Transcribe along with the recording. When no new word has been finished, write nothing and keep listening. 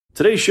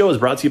Today's show is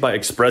brought to you by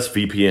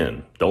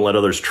ExpressVPN. Don't let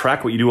others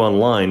track what you do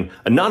online.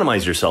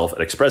 Anonymize yourself at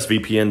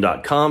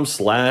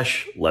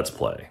expressvpn.com/let's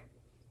play.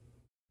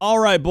 All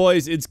right,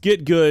 boys, it's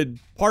Git Good,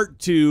 Part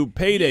 2,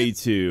 Payday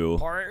 2.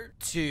 Part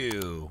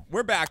 2.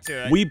 We're back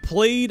to it. We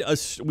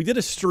did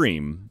a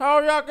stream. Oh,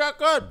 yeah,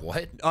 good.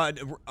 What?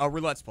 A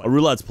roulette's play. A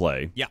roulette's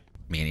play. Yeah.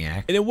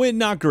 Maniac. And it went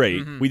not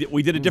great. We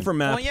did a different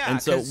map, Well, yeah,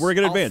 and so we're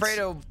going to advance.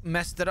 Alfredo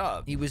messed it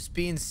up. He was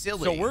being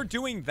silly. So we're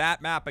doing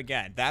that map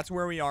again. That's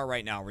where we are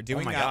right now. We're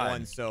doing that God.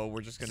 one, so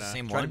we're just going to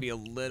same try to one? be a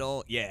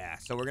little... Yeah,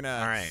 so we're going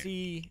to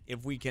see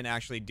if we can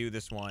actually do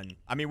this one.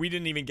 I mean, we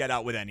didn't even get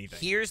out with anything.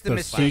 Here's the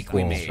mistake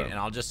we made, and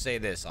I'll just say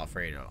this,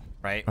 Alfredo,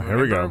 right? Here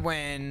we go. Remember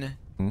when,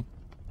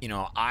 you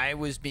know, I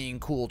was being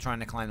cool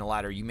trying to climb the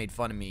ladder. You made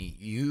fun of me.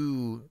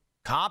 You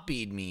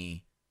copied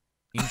me.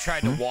 You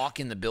tried to walk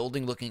in the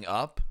building looking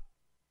up.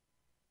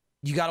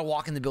 You got to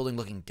walk in the building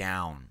looking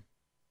down.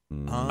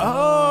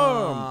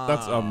 Oh,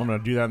 that's I'm gonna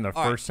do that in the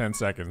first 10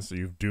 seconds. So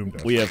you've doomed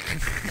us. We have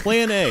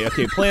Plan A.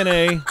 Okay, Plan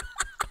A.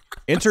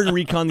 Enter and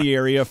recon the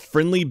area.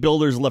 Friendly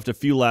builders left a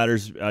few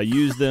ladders.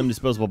 Use them.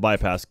 Disposable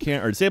bypass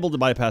disable the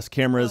bypass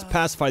cameras.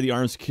 Pacify the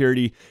armed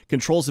security.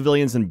 Control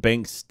civilians and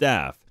bank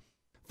staff.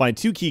 Find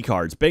 2 key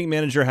cards. Bank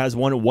manager has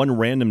one. One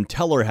random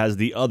teller has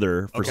the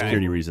other for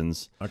security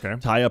reasons. Okay.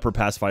 Tie up or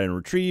pacify and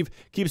retrieve.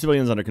 Keep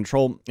civilians under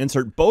control.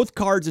 Insert both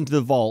cards into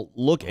the vault.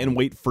 Look and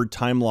wait for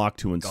time lock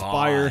to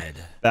inspire.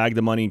 Bag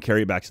the money and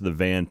carry it back to the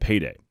van.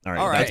 Payday. All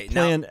right. That's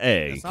Plan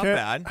A. That's not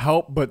bad.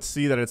 Help but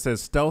see that it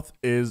says stealth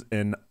is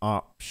an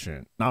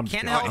option. No, I'm just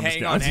Can't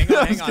kidding. help. Hang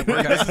on.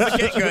 This is the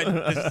Git Good.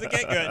 This is the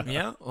Git Good.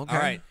 Yeah, okay. All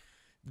right.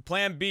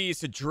 Plan B is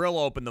to drill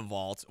open the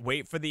vault,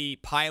 wait for the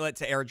pilot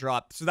to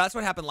airdrop. So that's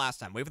what happened last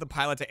time. Wait for the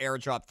pilot to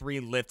airdrop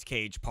 3 lift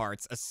cage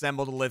parts,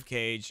 assemble the lift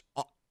cage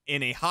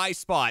in a high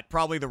spot,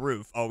 probably the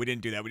roof. Oh, we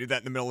didn't do that. We did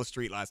that in the middle of the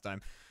street last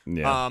time.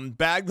 Yeah.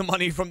 Bag the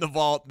money from the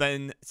vault,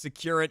 then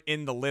secure it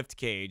in the lift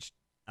cage,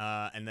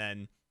 and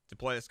then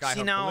deploy the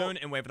skyhook balloon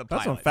and wait for the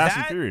pilot. That's some Fast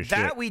and Furious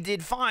that shit. we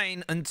did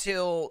fine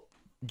until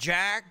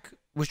Jack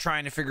was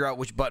trying to figure out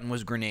which button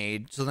was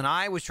grenade. So then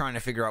I was trying to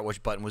figure out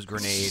which button was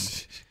grenade.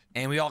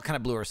 And we all kind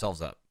of blew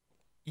ourselves up.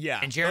 Yeah,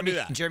 and Jeremy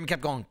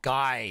kept going,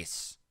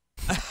 guys.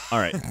 All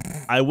right.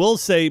 I will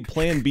say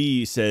Plan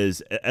B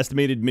says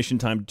estimated mission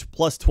time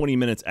plus 20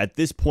 minutes. At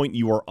this point,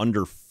 you are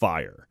under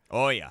fire.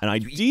 Oh, yeah. And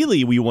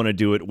ideally, we want to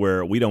do it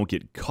where we don't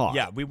get caught.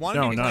 Yeah, we want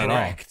to be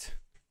correct.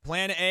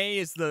 Plan A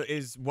is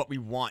what we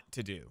want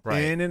to do.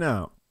 Right. In and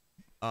out.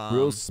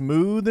 Real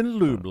smooth and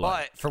lube.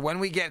 But for when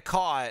we get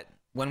caught,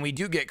 when we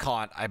do get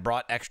caught, I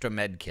brought extra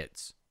med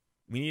kits.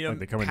 We need to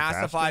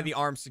pacify the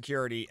armed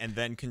security and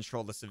then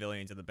control the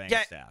civilians and the bank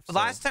staff. So.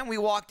 Last time we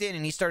walked in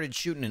and he started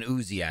shooting an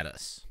Uzi at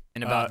us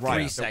in about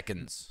 3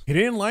 seconds. He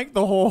didn't like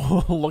the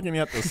whole looking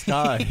at the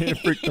sky. It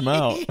freaked him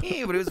out. But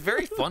it was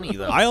very funny,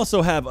 though. I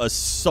also have a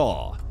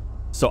saw,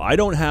 so I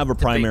don't have a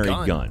primary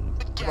gun.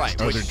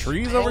 Right. Are there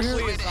trees over here?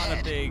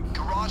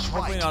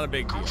 Hopefully not a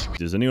big deal.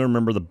 Does anyone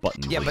remember the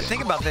button? Yeah, but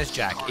think about this,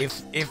 Jack.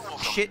 If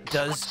shit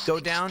does go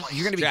down,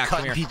 you're going to be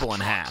cutting people in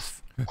half.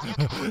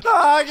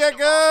 Get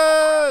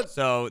good.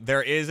 So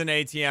there is an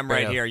ATM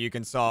right here. You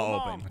can saw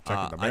open.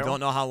 I don't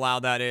know how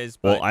loud that is.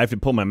 But well, I have to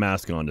pull my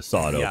mask on to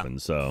saw it open.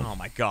 So. Oh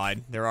my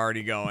God, they're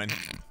already going.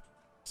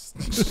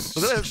 Look at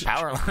those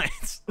power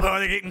lines. Oh,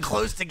 they're getting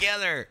close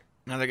together.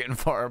 Now they're getting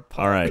far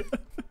apart. All right,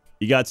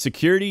 you got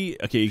security.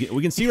 Okay,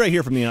 we can see right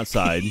here from the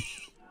outside.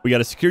 We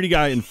got a security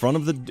guy in front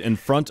of the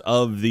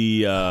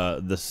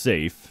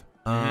safe.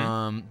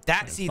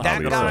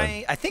 That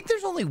guy, I think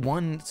there's only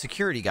one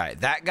security guy.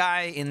 That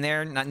guy in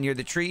there, not near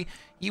the tree,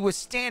 he was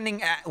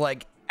standing at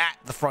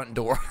the front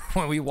door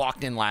when we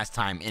walked in last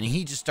time, and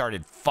he just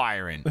started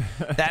firing.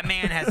 That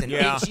man has an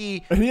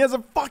itchy, and he has a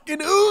fucking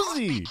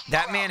Uzi.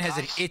 That man has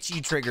an itchy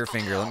trigger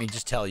finger, let me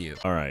just tell you.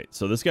 All right,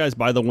 so this guy's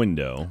by the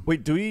window.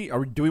 Wait, do we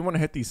want to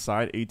hit these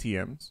side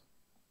ATMs?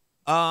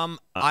 I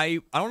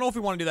don't know if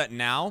we want to do that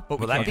now, but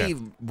would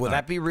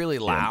that be really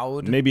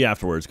loud? Yeah, maybe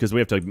afterwards, because we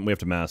have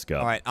to mask up.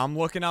 All right, I'm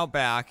looking out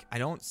back. I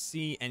don't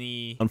see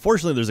any.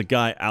 Unfortunately, there's a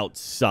guy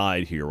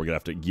outside here. We're gonna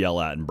have to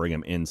yell at and bring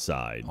him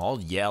inside. I'll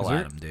yell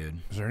at him, dude.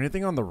 Is there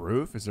anything on the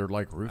roof? Is there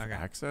like roof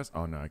access?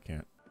 Oh no, I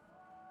can't.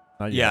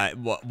 Not yet.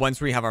 Yeah, once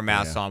we have our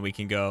masks on, we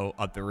can go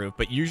up the roof.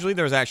 But usually,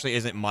 there's actually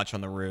isn't much on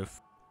the roof.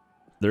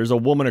 There's a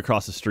woman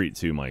across the street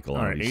too, Michael.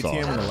 All right,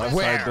 ATM in the left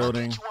side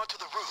building.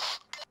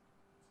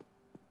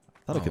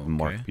 I thought I could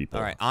mark people.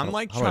 All right, I'm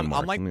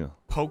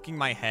poking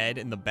my head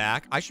in the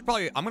back. I'm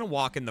gonna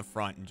walk in the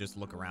front and just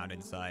look around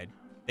inside.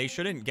 They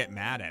shouldn't get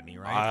mad at me,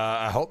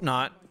 right? I hope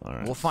not. All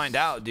right. We'll find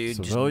out, dude.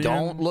 Civilian just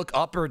don't look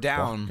up or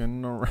down.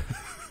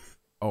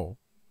 Oh.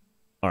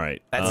 All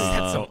right.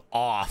 That's so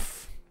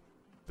off.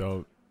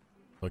 Don't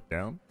look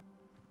down.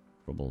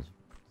 Rebels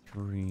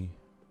 3.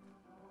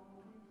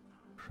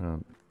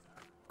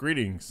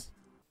 Greetings.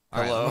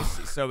 Hello. Right,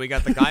 so we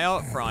got the guy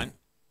out front.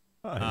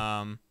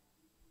 Hi.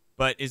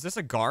 But is this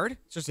a guard?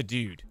 It's just a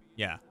dude.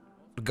 Yeah.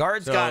 The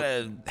guard's got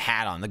a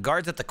hat on. The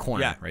guard's at the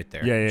corner right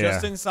there. Yeah.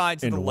 Just inside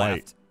to the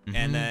left.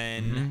 And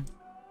then...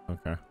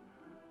 Okay.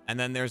 And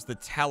then there's the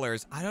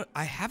tellers.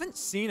 I haven't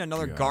seen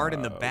another guard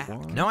in the back.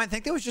 No, I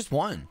think there was just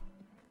one.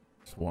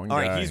 Just one All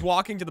guy. right, he's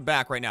walking to the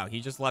back right now.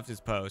 He just left his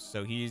post,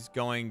 so he's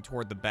going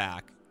toward the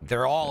back.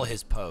 They're all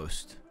his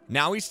post.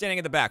 Now he's standing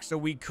at the back, so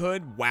we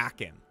could whack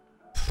him.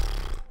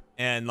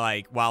 And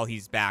like while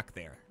he's back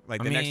there.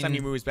 Like the next time he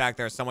moves back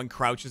there, someone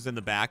crouches in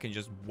the back and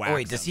just whacks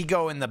Wait, does he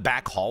go in the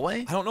back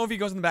hallway? I don't know if he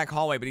goes in the back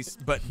hallway,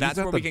 but that's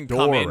at where the we can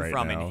door come in right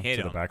from now and hit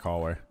to him. the back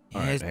hallway.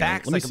 Yeah, his hang on.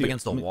 back's Let me like up see.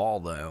 against the wall,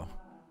 though.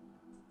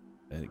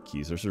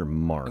 Keys, there's a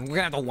mark. We're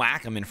gonna have to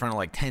whack him in front of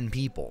like 10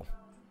 people.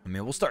 I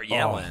mean, we'll start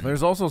yelling. Oh,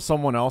 there's also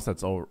someone else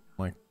that's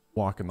like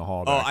walking the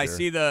hall. Oh, back I here.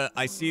 see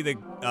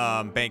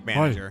the bank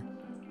manager.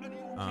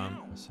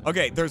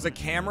 Okay, there's a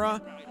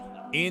camera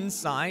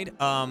inside.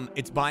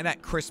 It's by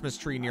that Christmas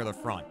tree near the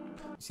front.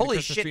 See the Holy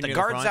Christmas shit, tree the near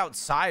guard's front?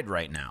 outside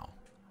right now.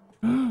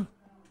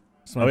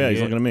 Oh yeah,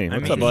 he's looking at me.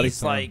 What's I mean, up, buddy?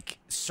 he's like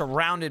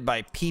surrounded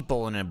by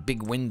people in a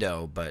big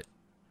window, but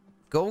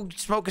go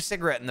smoke a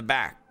cigarette in the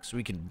back so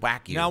we can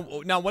whack you. Now,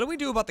 what do we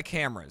do about the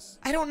cameras?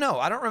 I don't know.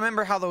 I don't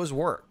remember how those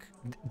work.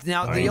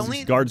 Now, Right. the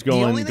only Guards the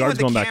going- only thing guards with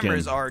the going back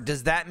cameras in. are,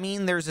 does that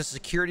mean there's a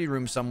security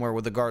room somewhere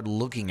with a guard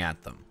looking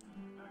at them?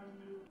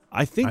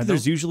 I think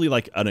there's usually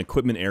like an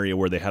equipment area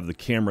where they have the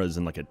cameras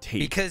and like a tape.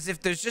 Because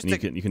if there's just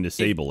And you can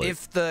disable it.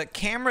 If the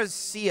cameras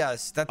see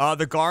us, that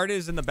The guard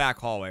is in the back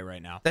hallway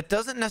right now. that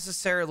doesn't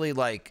necessarily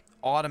like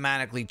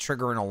automatically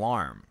trigger an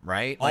alarm,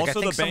 right? Like, I Also,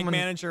 the think bank someone-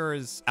 manager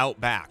is out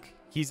back.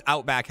 He's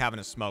out back having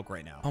a smoke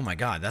right now. Oh my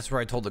god, that's where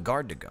I told the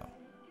guard to go.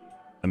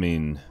 I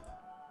mean,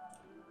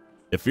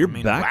 if you're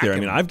back whack there, I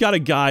him. mean, I've got a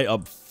guy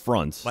up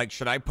front. Like,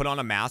 should I put on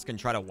a mask and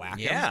try to whack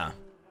him? Yeah.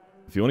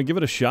 If you want to give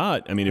it a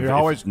shot, I mean, if You're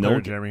always no clear,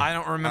 one, Jeremy. I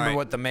don't remember All right.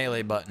 what the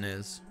melee button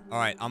is. All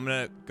right, I'm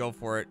gonna go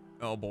for it.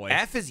 Oh boy.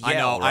 F is I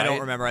yell, know. I don't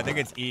right? remember. I think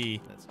it's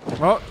E.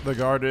 Oh, the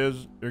guard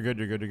is. You're good.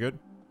 You're good. You're good.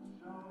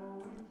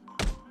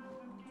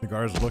 The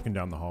guard is looking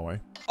down the hallway.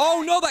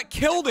 Oh no, that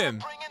killed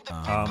him.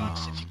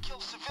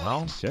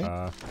 Well, okay.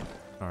 All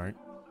right.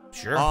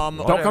 sure.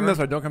 Don't come this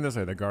way. Don't come this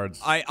way. The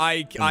guard's.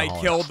 I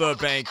hallway. killed the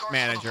bank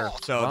manager,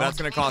 so that's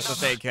gonna cost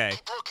us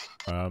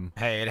 8K.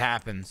 Hey, it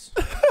happens.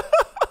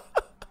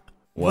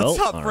 Well, What's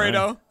up, all right.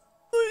 Fredo?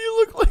 You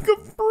look like a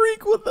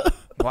freak with a.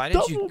 Why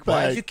did you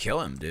bag. kill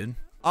him, dude?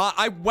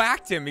 I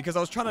whacked him because I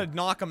was trying to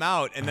knock him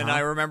out, and then I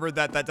remembered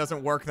that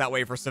doesn't work that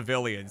way for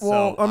civilians.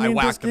 Well, so I mean,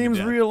 this whacked him to game's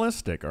death.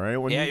 realistic, all right?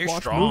 When Yeah, you you're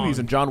watch strong. movies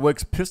and John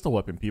Wick's pistol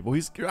whipping people,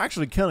 you're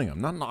actually killing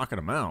them, not knocking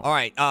them out. All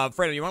right,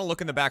 Fredo, you want to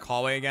look in the back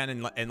hallway again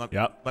and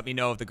Yep. let me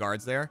know if the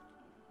guard's there?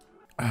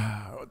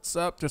 What's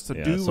up? Just a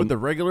Yeah, dude some- with the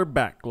regular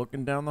back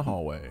looking down the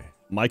hallway.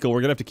 Michael,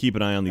 we're gonna have to keep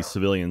an eye on these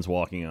civilians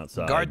walking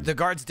outside. The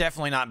guard's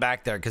definitely not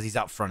back there because he's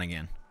out front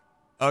again.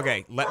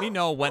 Okay, let me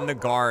know when the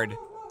guard.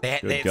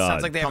 It God.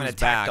 sounds like they have an Comes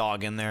attack back.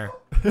 dog in there.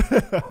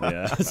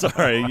 Yeah,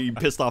 sorry, you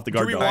pissed off the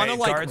guard we dog. wanna,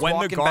 like, guard's when the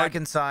walking guard- back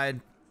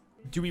inside.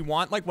 Do we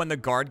want like when the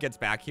guard gets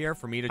back here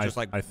for me to just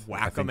I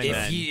whack him think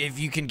and so. then? If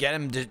you can get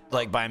him to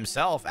like by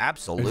himself,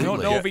 absolutely. I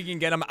don't know if we can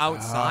get him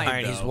outside. All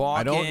right, he's though. walking.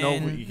 I don't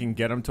know if you can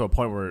get him to a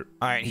point where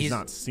All right, he's he's-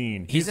 not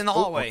seen. He's in the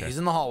oh, hallway. okay. He's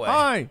in the hallway.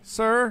 Hi,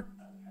 sir.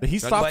 Did he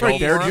stop But right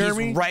he's- there, he's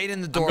Jeremy? right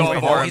in the going doorway.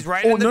 for him. He's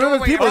right Oh, in the none of the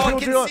doorway. people Everyone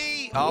do can it.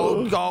 see.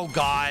 Oh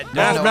God.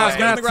 Mask, No mask, way. mask.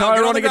 Get on the Tell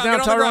everyone ground, to get down.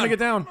 get Tell on the everyone to get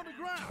down.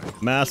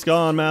 Mask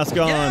on, mask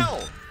on.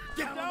 Yell.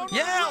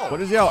 Yell.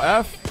 What is yell?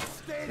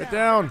 F? Get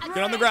down. Get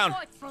on the ground.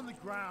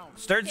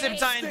 Start zip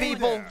tying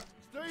people.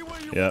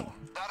 Yep.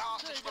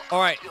 All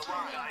right.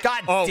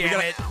 God Oh, we damn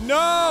gotta. it.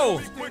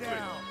 No.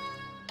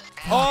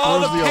 Oh,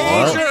 the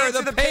Where's the alarm?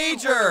 pager! The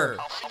pager!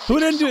 Who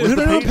didn't do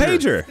the a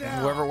pager? pager?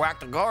 Whoever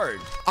whacked the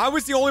guard. I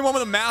was the only one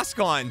with a mask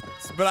on,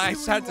 but I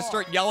had to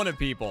start yelling at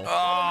people.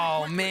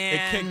 Oh It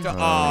man. kicked.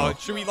 Oh,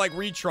 should we like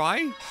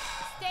retry?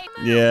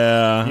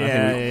 Yeah. I think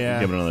Yeah, we yeah.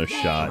 Give it another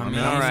shot. I mean,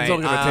 All I'm right. still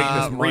gonna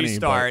take this money.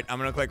 Restart. I'm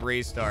gonna click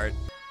restart.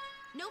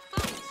 No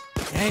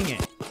phones. Dang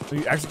it. But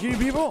you executing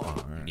people? Oh,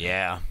 all right.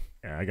 Yeah.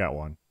 Yeah, I got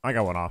one. I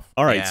got one off.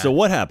 All right. Yeah. So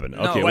what happened?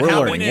 No, Okay, what we're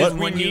happened learning. is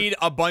What? We need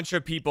a bunch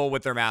of people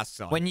with their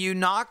masks on. When you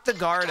knock the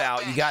guard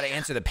out, you got to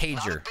answer the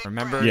pager.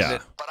 Remember? Yeah.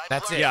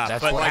 That's it. yeah,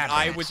 That's but what like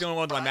happened. I was the only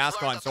one with my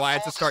mask on, so I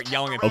had to start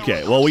yelling at people.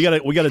 Okay. Well, we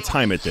gotta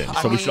time it then.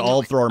 So we should mean-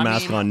 all throw our I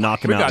mask mean, on,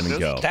 knock him we out, got and then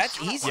this. go. That's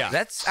easy. Yeah.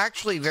 That's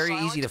actually very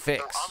easy to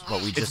fix.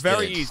 What we just It's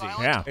very did. easy.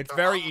 Yeah. It's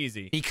very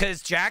easy.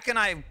 Because Jack and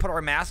I put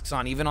our masks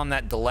on even on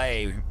that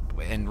delay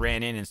and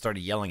ran in and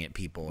started yelling at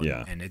people. And,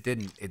 Yeah. and it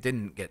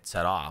didn't get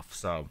set off.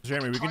 So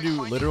Jeremy, we can do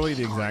literally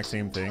the exact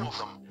same thing.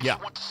 Yeah.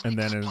 And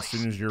then as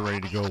soon as you're ready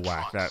to go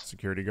whack that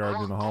security guard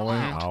in the hallway,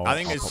 I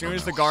think as soon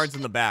as the guard's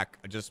in the back,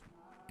 I just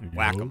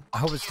whack him. I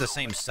hope it's the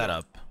same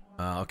setup.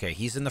 Okay,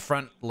 he's in the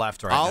front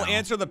left right I'll now.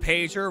 answer the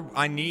pager.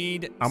 I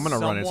need. I'm gonna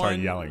run and start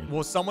someone- yelling.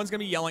 Well, someone's gonna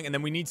be yelling, and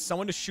then we need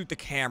someone to shoot the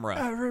camera.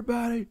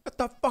 Everybody, get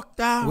the fuck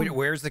down.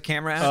 Where's the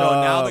camera at?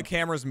 So now the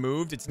camera's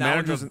moved. It's now in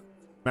managers, the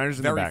managers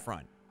in the very back.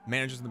 front.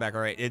 Managers in the back.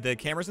 All right. The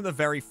camera's in the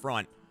very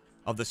front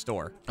of the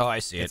store. Oh, I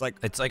see it. It's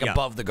like yeah. above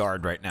above the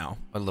guard right now,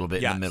 a little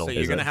bit in the middle. So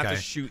you're gonna have Okay.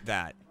 to shoot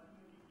that.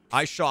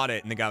 I shot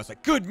it, and the guy was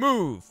like, "Good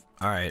move."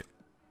 All right.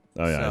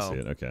 Oh yeah, So, I see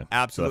it. Okay.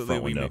 Absolutely, So that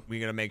front we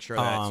window. gotta make sure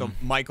that. So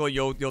Michael,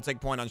 you'll take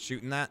point on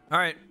shooting that. All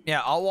right.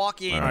 Yeah, I'll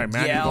walk in, All right,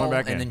 Matt, you're yell, going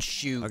back and in. then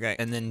shoot, Okay.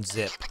 and then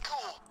zip.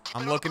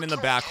 I'm looking in the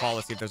back hall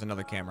to see if there's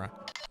another camera.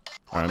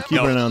 All right, I'm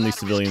keeping an eye on these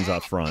civilians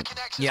out front.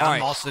 Yeah, All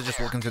I'm right. also just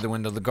looking through the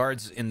window. The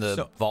guard's in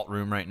the vault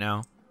room right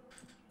now.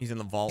 He's in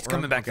the vault. He's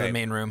coming back to Okay. the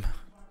main room.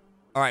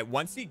 All right,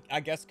 once he, I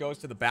guess, goes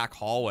to the back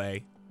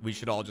hallway, we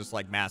should all just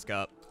like mask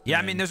up. Yeah, I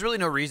And mean, there's really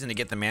no reason to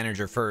get the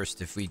manager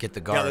first if we get the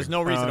guard. yeah, there's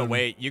no reason to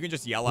wait. You can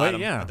just yell at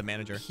him at the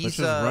manager. Let's He's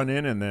just run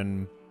in and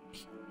then.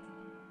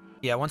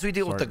 Yeah, once we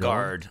deal with the Start going.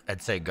 guard,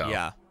 I'd say go.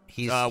 Yeah.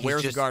 He's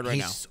where's the just, guard right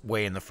now? He's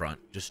way in the front,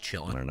 just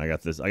chilling. All right, I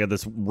got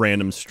this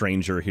random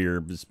stranger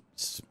here.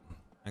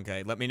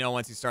 Okay, let me know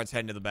once he starts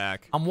heading to the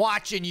back. I'm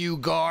watching you,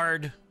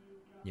 guard.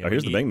 Yeah, Oh,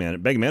 here's the bank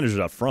man. Bank manager's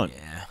out front.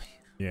 Yeah.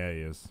 Yeah, he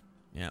is.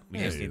 Yeah, we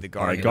Yeah, just he need is. the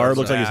All guard. right, to guard go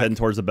looks like he's back. heading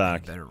towards the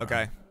back. Better run.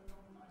 Okay.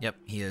 Yep,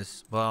 he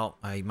is. Well,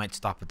 he might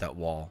stop at that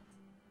wall.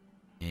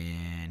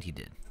 And he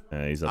did.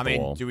 He's at I the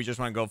mean, wall. do we just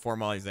want to go for him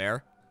while he's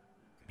there?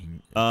 I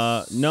mean,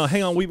 No,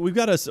 hang on. We've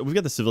got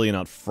the civilian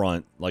out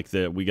front. Like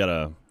we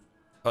gotta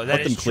oh,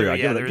 let them clear. True. out.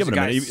 Yeah, Give it a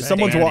guy minute.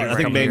 Someone's standing walking. I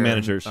think right bank here.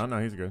 managers. Oh no,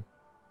 he's good.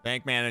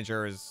 Bank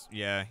manager is,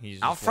 yeah, he's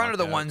just Out front are walked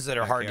the out ones that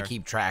are back hard there. to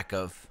keep track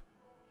of.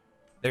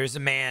 There's a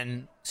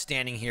man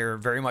standing here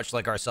very much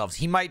like ourselves.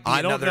 He might be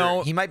I don't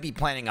know. He might be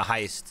planning a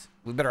heist.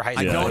 We better heist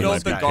I Yeah, him. don't he know might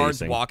if the be guard's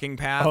pacing. walking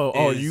path Oh,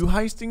 are is you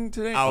heisting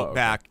today? out Oh,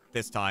 back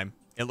this time.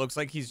 It looks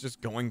like he's just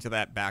going to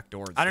that back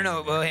door. I don't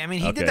know. Well, I mean,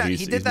 he Okay, did that. he's-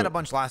 He he's did that mo- a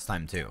bunch last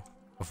time too.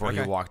 Before he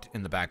Okay. walked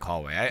in the back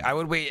hallway. I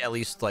would wait at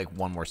least like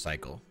one more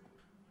cycle.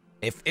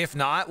 If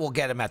not, we'll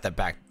get him at that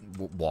back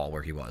wall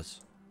where he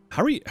was.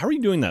 How are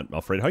you doing that,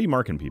 Alfred? How are you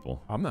marking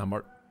people? I'm not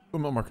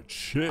marking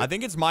shit. I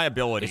think it's my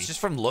ability. It's just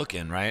from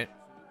looking, right?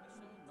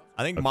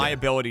 I think my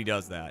ability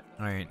does that.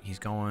 All right, he's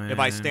going. If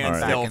I stand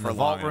back still in for the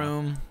vault long enough.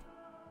 room.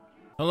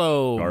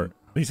 Hello. Guard.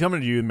 He's coming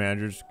to you. The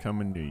manager's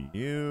coming to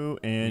you,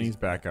 and he's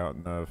back out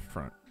in the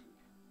front.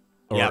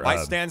 Yeah, Or, if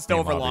I stand still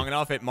main for lobby. long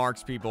enough, it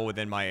marks people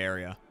within my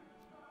area.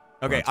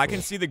 Okay, That's I cool.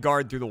 can see the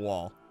guard through the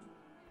wall.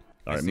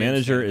 All I right, see him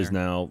manager standing is there.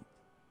 now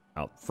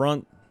out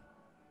front.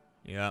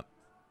 Yep.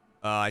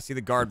 I see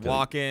the guard Okay.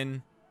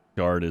 walking.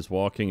 Guard is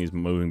walking. He's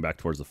moving back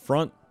towards the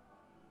front.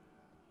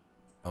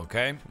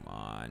 Okay. Come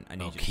on, I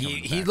need you. To He come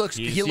in the he back. looks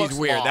He's, he looks he's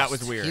weird. lost. That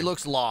was weird. He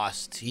looks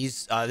lost.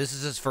 He's this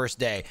is his first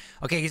day.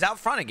 Okay, he's out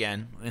front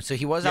again. And so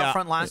he was Yeah. out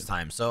front last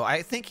time. So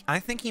I think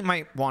he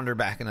might wander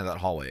back into that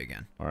hallway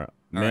again. All right,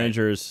 right.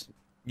 managers.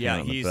 Yeah, out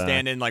in the he's back.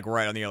 standing like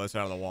right on the other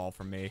side of the wall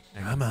from me.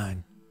 Come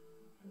on.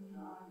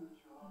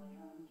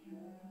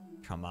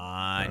 Come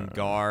on,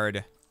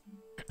 guard.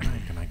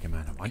 Come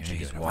on. I want Okay, you.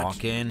 he's I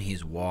want you. walking.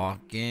 He's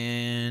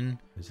walking.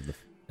 This is the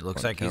It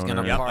looks front like he's counter.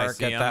 gonna Yep, I park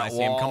see at him, that I wall.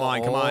 see him. Come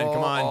on, come on,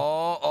 come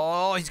on.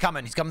 Oh, he's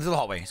coming. He's coming through the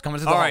hallway. He's coming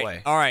through the All hallway.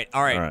 right, all right,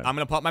 all right. All right. I'm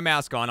gonna put my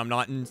mask on. I'm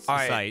not in All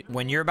right. sight.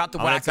 When you're about to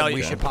I'm gonna whack tell him,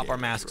 we you- should pop our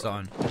masks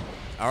on.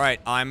 All right,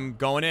 I'm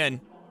going in.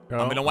 Go.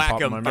 I'm gonna I'm whack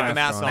popping him. my Get the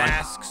mask mask on. on.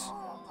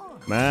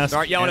 Masks. mask.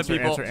 Start yelling Answer, at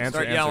people. answer,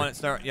 start answer. yelling.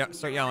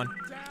 Start yelling.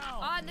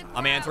 On the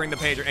I'm answering the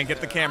pager and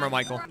get the camera,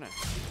 Michael.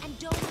 And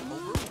don't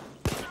move.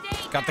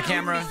 Stay Got the down.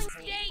 camera. Stay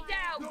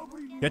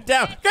down. Get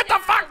down. Get the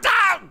fuck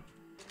down.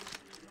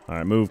 All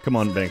right, move. Come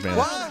on, bank man.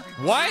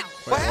 What?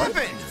 What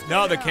happened?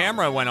 No, the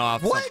camera went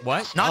off. What?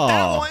 What? Not Oh.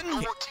 that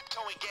one.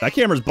 That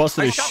camera's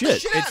busted I as shot the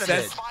shit. shit It out of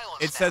says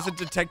it says it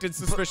detected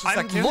suspicious I'm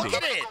activity. looking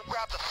at it.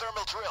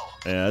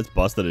 Yeah, it's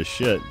busted as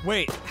shit.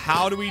 Wait,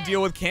 how do we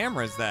deal with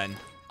cameras then?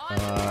 On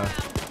the ground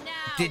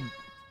now.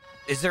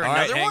 Is there All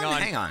right, another one? hang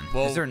on. Hang on.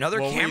 We'll- Is there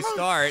another we'll camera?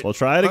 restart. We'll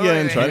try it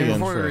again. Try it again.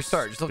 Before we first.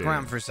 restart, just look Dude.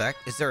 around for a sec.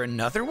 Is there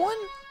another one?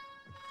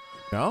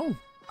 No.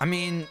 I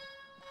mean,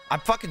 I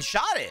fucking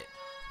shot it.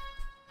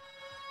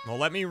 Well,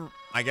 let me.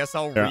 I guess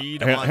I'll Here,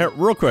 read here, on. here,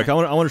 real quick, I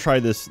want to try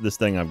this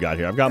thing I've got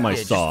here. I've got my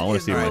Yeah, saw. I want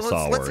to see if my let's,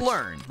 saw let's works.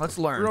 learn. Let's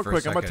learn. Real for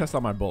quick, a I'm gonna second. test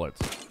out my bullets.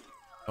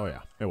 Oh yeah,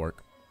 it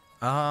worked.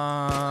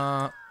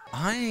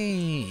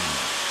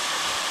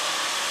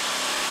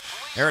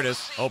 There it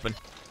is. Open.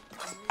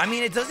 I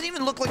mean, it doesn't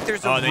even look like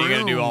there's a Oh, room. then you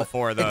gotta do all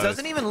four of It those.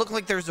 doesn't even look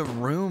like there's a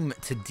room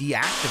to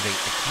deactivate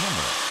the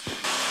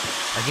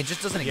camera. Like it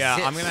just doesn't Yeah,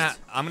 exist.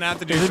 I'm gonna have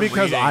to do. Is it some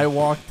because reading. I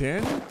walked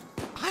in?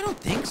 I don't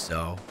think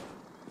so.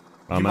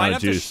 I'm might out have of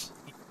to juice.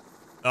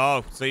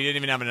 Oh, so you didn't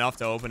even have enough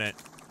to open it.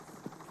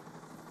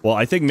 Well,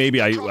 I think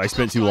maybe I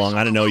spent too long. I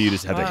didn't know you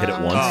just had to hit it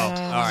once. Oh,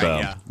 all right, So,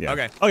 yeah.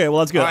 Okay. Okay, well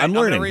that's good. All right, I'm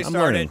learning. gonna I'm restart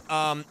learning.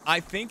 it. I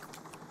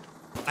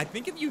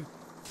think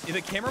if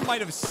the camera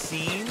might have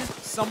seen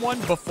someone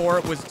before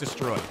it was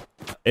destroyed.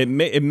 It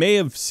may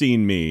have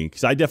seen me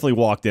because I definitely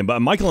walked in,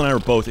 but Michael and I were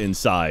both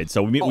inside,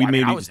 so we I mean,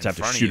 maybe I was just in have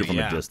to front of shoot you, it from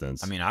yeah. a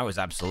distance. I mean, I was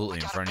absolutely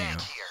in front of you.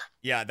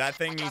 Yeah, that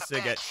thing needs to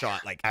get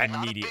shot like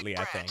immediately.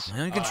 I think.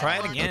 Well, you can try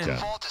it again. okay.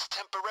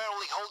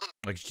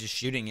 Like just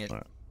shooting it.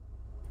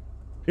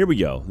 Here we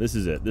go. This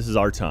is it. This is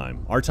our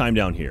time. Our time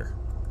down here.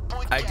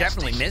 I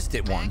definitely missed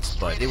it once,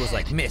 but it was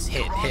like miss,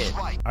 hit, hit.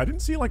 I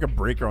didn't see like a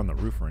breaker on the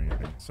roof or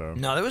anything. So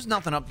No, there was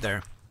nothing up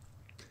there.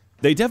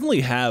 They definitely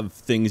have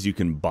things you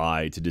can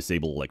buy to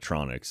disable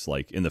electronics,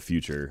 like in the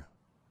future.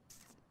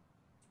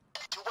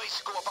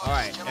 All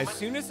right. As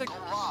soon as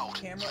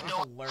camera is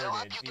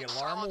alerted, the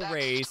alarm will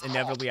raise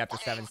inevitably after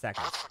 7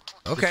 seconds.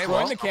 Okay, Destroying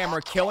well, the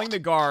camera, killing the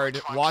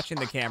guard, watching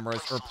the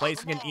cameras, or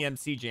placing an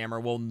EMC jammer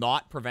will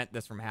not prevent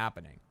this from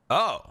happening.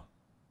 oh.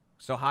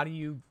 So how do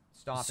you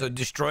stop So it?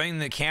 destroying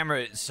the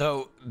camera.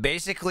 So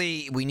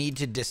basically, we need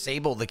to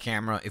disable the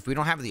camera. If we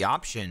don't have the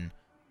option,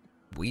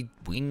 we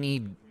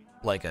need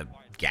like a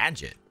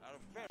gadget.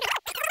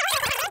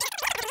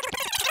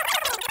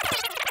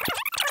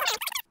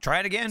 Try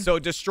it again. So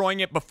destroying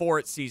it before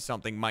it sees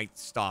something might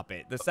stop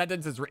it. The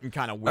sentence is written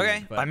kind of weird.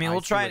 okay, But I mean,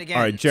 we'll see try what- it again.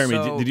 All right, Jeremy,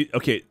 So, did you?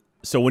 Okay,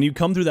 so when you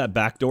come through that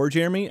back door,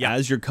 Jeremy, Yeah.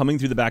 as you're coming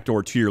through the back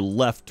door to your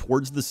left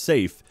towards the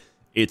safe,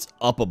 it's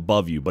up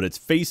above you, but it's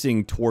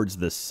facing towards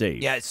the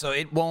safe. yeah, so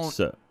it won't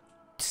So,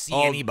 see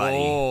anybody.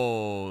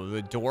 Oh,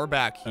 the door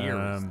back here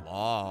was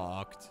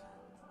locked.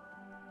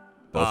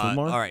 both of them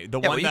are? All right, the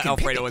Yeah, one well, you that can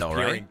pick Alfredo it was though,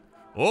 right? peering.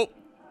 Oh,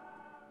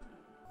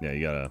 Yeah,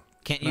 you gotta.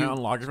 Can't Can I you?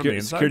 unlock it from the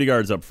inside? Security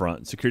guards up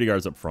front. Security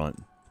guards up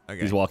front.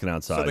 okay. He's walking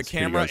outside. So the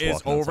Security camera guard's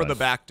is walking over the outside.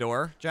 back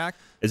door, Jack?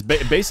 It's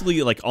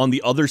basically like on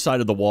the other side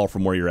of the wall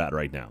from where you're at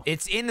right now.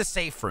 It's in the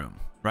safe room,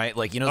 right?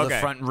 Like, you know, the Okay.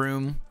 front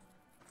room.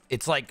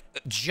 It's like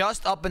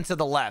just up and to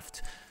the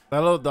left. That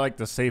looked like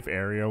the safe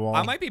area wall.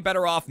 I might be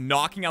better off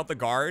knocking out the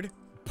guard,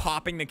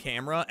 popping the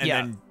camera, and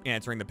Yeah. then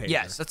answering the pager.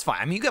 Yes, that's fine.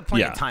 I mean, you got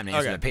plenty Yeah. of time to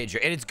answer Okay. the pager,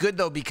 and it's good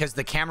though because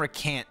the camera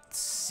can't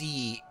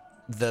see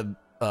the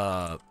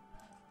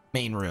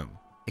main room.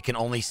 It can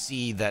only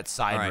see that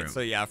side All right, room. so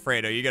yeah,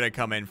 Fredo, you got to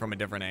come in from a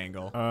different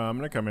angle. I'm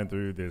gonna come in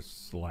through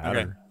this ladder.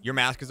 Okay. Your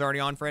mask is already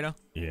on, Fredo?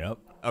 Yep.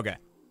 Okay.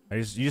 You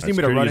just Our need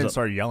me to run in security's and up.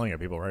 start yelling at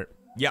people, right?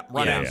 Yep,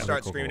 run Yeah, in, yeah.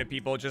 start Cool, screaming cool. at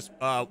people. Just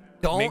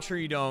Don't- make sure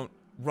you don't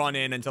run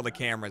in until the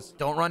cameras.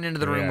 Don't run into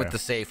the room Yeah. with the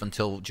safe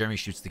until Jeremy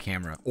shoots the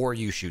camera, or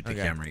you shoot the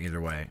Okay. camera. Either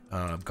way,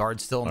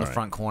 guard's still in the right.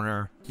 front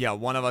corner. Yeah,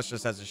 one of us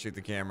just has to shoot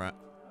the camera.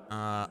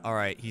 All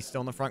right, he's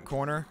still in the front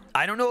corner.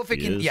 I don't know if it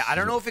He can. is. Yeah, I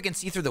don't know if it can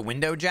see through the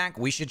window, Jack.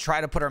 We should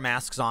try to put our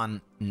masks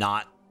on,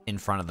 not in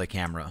front of the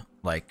camera.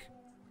 Like,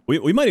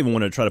 We might even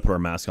want to try to put our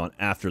mask on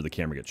after the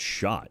camera gets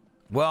shot.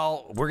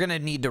 well, we're gonna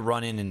need to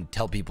run in and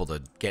tell people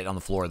to get on the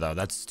floor, though.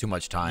 That's too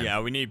much time. Yeah,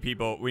 we need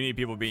people. We need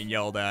people being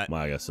yelled at.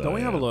 Well, I guess so. Don't we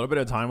have a yeah. little bit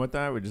of time with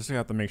that? We just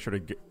have to make sure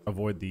to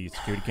avoid the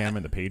security cam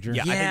and the pager.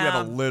 Yeah, I think we have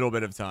Yeah. a little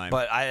bit of time.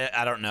 But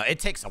I don't know. It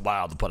takes a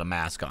while to put a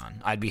mask on.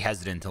 I'd be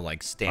hesitant to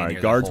like stand All here.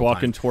 right, the guards whole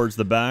walking time. towards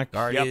the back.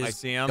 Guard Yep, is I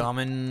see him.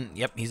 coming.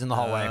 Yep, he's in the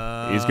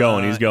hallway. He's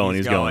going, he's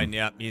going.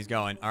 Yep, he's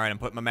going. All right, I'm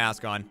putting my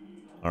mask on.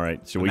 All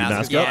right, should we Mask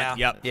mask is up? on.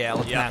 Yep. Yeah,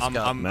 let's mask I'm,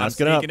 up. I'm Mask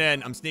it up. sneaking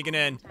in. I'm sneaking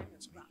in.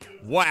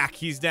 Whack!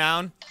 He's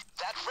down.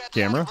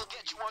 Camera.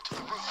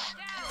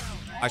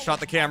 I shot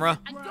the camera,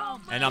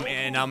 and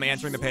I'm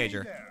answering the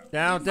pager.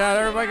 Down,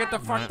 everybody get the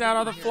fuck down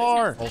on the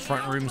floor. Whole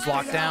front room's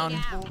locked down.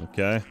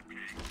 Okay.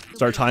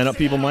 Start tying up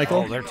people,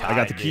 Michael. Oh, they're I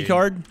got the tied, key dude.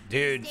 card.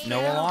 Dude, no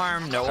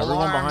alarm, no Everyone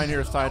alarm. behind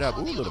here is tied up.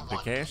 Ooh, little bit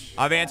of cash.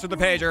 I've answered the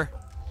pager.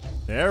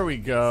 There we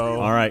go.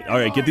 All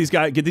right. Get these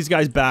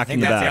guys back in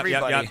think the that's back.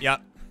 everybody.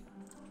 Yep.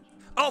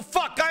 Oh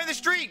fuck! Guy in the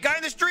street! Guy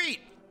in the street!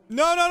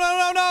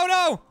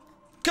 No!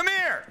 Come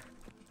here!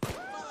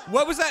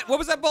 What was that? What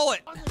was that bullet?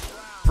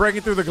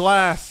 Breaking through the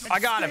glass. I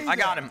got him!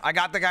 I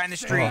got the guy in the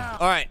street.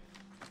 All right.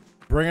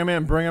 Bring him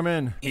in. Bring him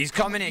in. He's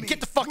coming in.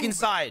 Get the fuck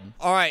inside.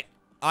 All right.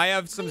 I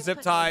have some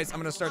zip ties. I'm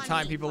gonna start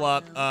tying people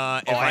up if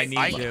I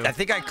need to. I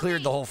think I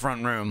cleared the whole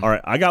front room. All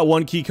right, I got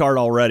one key card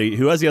already.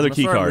 Who has the other I'm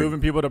key gonna start card? moving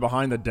people to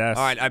behind the desk.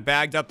 All right, I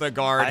bagged up the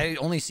guard. I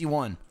only see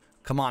one.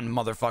 Come on,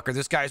 motherfucker.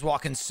 This guy's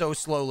walking so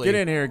slowly. Get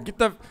in here. Get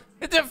the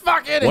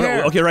fuck in One-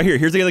 here. okay, right here.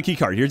 Here's the other key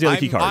card. Here's the other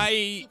key card.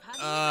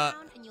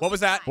 What was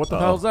that? What the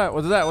hell is that?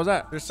 What is that? What's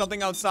that? There's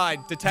something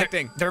outside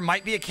detecting. There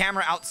might be a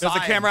camera outside.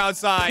 There's a camera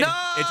outside. No!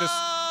 It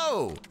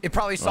just. It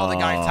probably saw the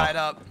guy tied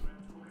up.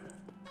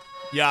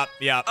 Yep.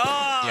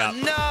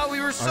 Oh, no.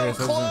 We were so Okay,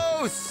 so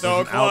close. So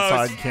There's an close.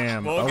 outside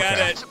cam. We'll Okay.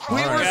 get it. we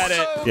We'll were get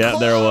so it. Yeah,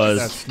 there close. was.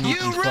 That sneaky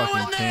You fucking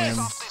ruined cam.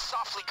 this.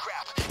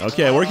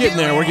 Okay, we're getting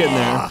there. We're getting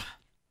there.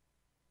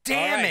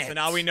 Damn All right, it. So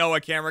now we know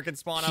a camera can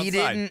spawn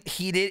outside.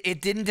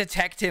 It didn't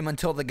detect him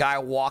until the guy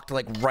walked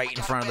like right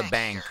in front of the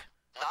bank.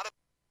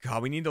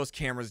 God, we need those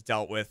cameras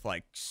dealt with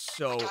like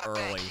so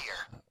early.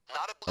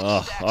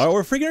 All right,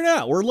 we're figuring it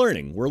out. We're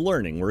learning.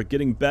 We're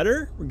getting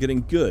better. We're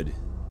getting good.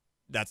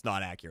 That's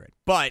not accurate.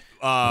 But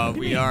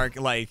we are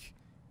like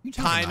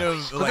kind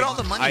of Look like at all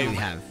the money we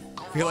have.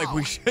 I feel like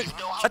we should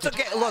That's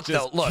okay. Look,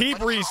 just though. Look.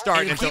 keep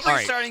restarting And until keep all right.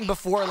 restarting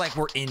before like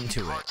we're into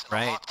it,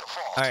 right?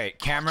 All right,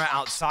 camera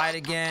outside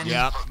again.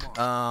 Yep.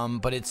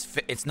 But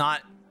it's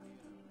not.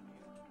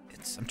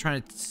 I'm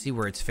trying to see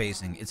where it's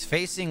facing. It's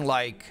facing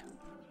like.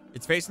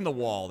 It's facing the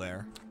wall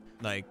there.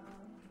 Like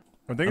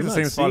I think I'm it's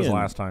the not same spot as seeing-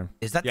 lit's time.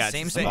 Is that yeah, the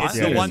same it's, spot? it's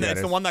Yeah, the it one is, that it's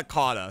it the is. one that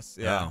caught us.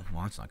 Yeah. Oh,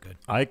 well, that's not good.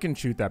 I can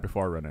shoot that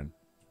before I run in.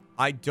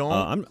 I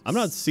don't I'm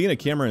not seeing a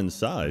camera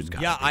inside.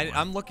 Yeah,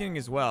 I'm looking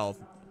as well.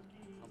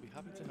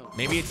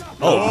 Maybe it's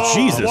Oh,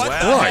 Jesus what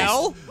Christ. the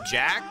hell?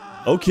 Jack,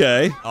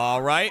 Okay.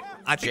 All right.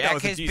 I think that Jack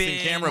was a has decent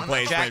camera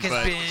placement, Jack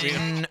but has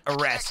been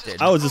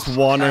arrested. I was just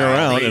wandering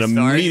around and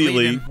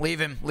immediately. Leave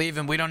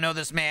him. We don't know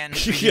this man.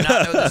 We do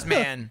not know this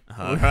man.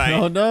 all right.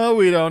 Oh no,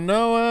 we don't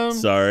know him.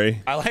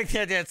 Sorry. I like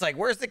the idea. It's like,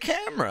 where's the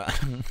camera?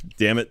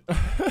 Damn it.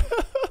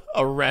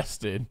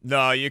 Arrested.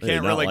 No, you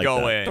can't not really like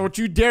go that. in. Don't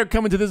you dare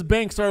come into this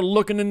bank. Start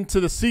looking into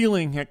the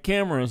ceiling at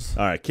cameras.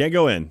 All right, can't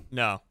go in.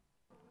 No.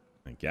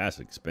 Gas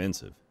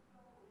expensive.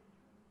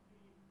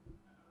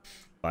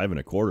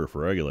 $5.25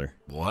 for regular.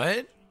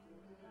 What?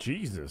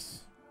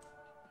 Jesus.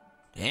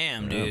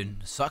 Damn,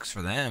 dude. Sucks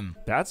for them.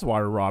 That's why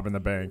we're robbing the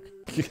bank.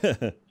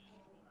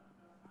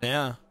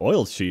 Yeah.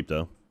 Oil's cheap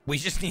though. We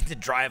just need to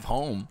drive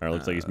home. All right,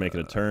 looks like he's making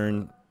a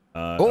turn.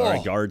 All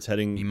right, guards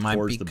heading He might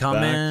towards be the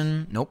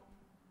coming. back. Nope.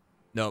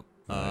 Nope.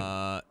 Turn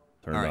all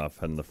it right. off.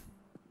 Heading the.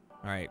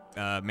 All right.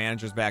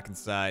 Manager's back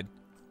inside.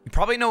 You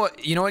probably know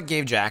what. You know what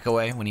gave Jack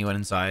away when he went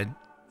inside?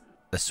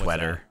 The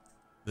sweater.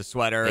 The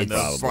sweater and It's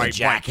the the bright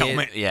jacket.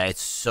 helmet. Yeah,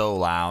 it's so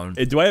loud.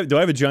 Do I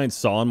have a giant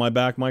saw in my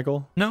back,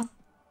 Michael? No.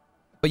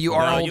 But you No,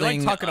 are you, like,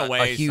 holding tuck it a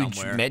away huge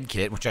somewhere. med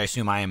kit, which I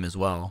assume I am as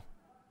well.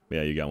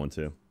 Yeah, you got one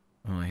too.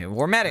 Oh, yeah. We're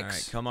All right,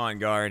 medics. come on,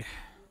 guard.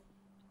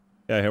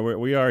 Yeah, here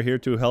we are here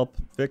to help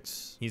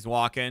fix. He's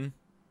walking.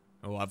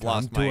 Oh, I've Come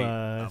lost to my.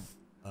 us.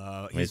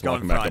 He's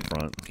going walking front. back up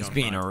front. He's Going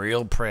being front. a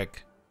real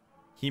prick.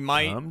 He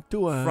might Come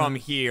to us. from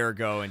here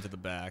go into the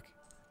back.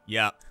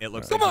 Yeah, it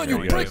looks Come like on, he's you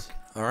going prick. to.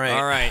 All right.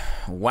 All right.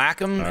 Whack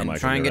him All right, and Michael,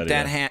 try and get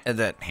get ready,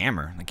 that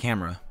hammer, the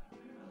camera.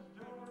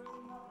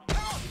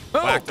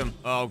 Whacked him.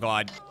 Oh,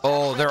 God.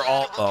 Oh, they're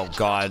all. Oh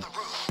God.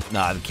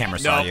 Nah, the camera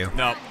saw you.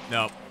 Nope.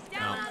 Down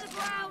on the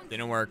ground.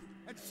 Didn't work.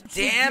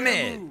 Damn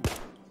it.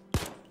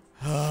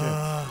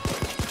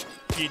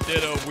 He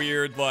did a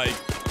weird, like,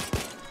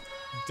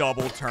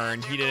 double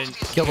turn. He didn't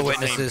Kill the take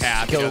same witnesses.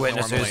 path he Kill the does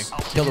witnesses.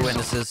 normally. Kill the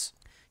witnesses.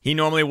 He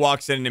normally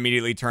walks in and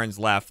immediately turns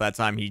left. That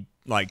time he,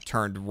 like,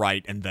 turned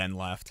right and then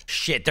left.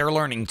 Shit, they're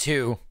learning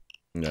too.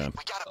 Yeah.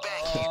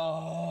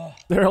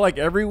 They're like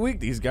every week.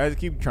 These guys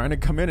keep trying to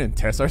come in and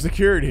test our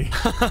security.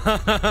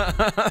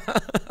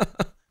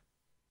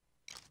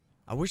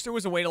 I wish there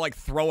was a way to, like,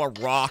 throw a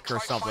rock or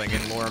something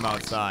and lure him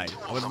outside.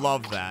 I would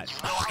love that.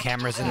 Oh,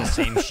 camera's in the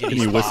same shitty Can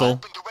you spot.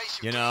 whistle?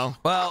 You know?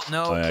 Well,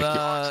 no. Oh,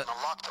 yeah,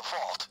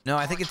 No,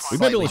 I think it's We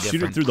might be slightly able to shoot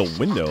it different. through the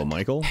window,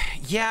 Michael.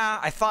 Yeah,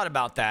 I thought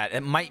about that.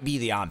 It might be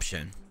the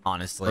option,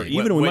 honestly. Or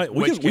even we might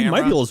which we might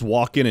camera? be able to just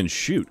walk in and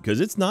shoot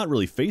because it's not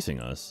really facing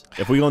us.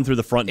 If we go in through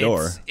the front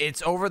door.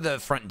 It's over the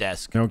front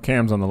desk. No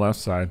cams on the left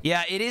side.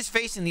 Yeah, it is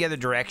facing the other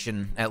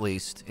direction, at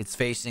least. It's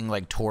facing,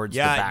 like, towards the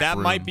Yeah, back that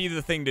room. might be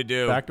the thing to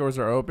do. Back doors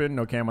are open.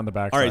 No cam on the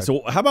back All side. right,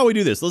 so how about we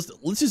do this?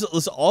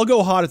 Let's all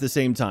go hot at the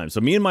same time. So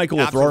me and Michael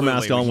will throw our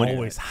mask Absolutely, on. we when-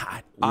 always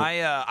hot.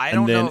 I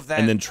don't know if that...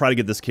 and then try to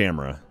get this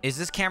camera. Is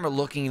this camera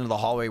looking into the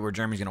hallway where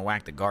Jeremy's going to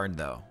whack the guard,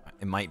 though?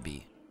 It might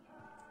be.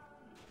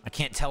 I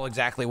can't tell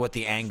exactly what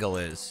the angle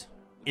is.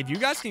 If you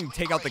guys can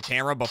take out the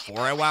camera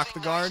before I whack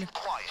the guard,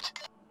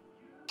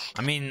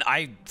 I mean,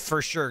 I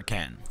for sure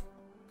can.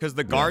 because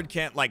the guard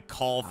can't, like,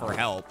 call for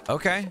help.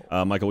 Okay.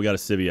 Michael, we got a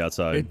civvy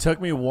outside. It took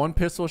me one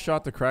pistol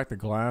shot to crack the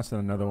glass and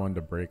another one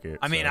to break it.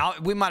 I mean, so.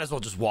 we might as well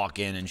just walk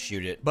in and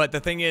shoot it. But the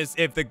thing is,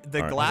 if the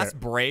right, glass okay.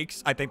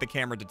 breaks, I think the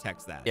camera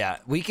detects that. Yeah,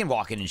 we can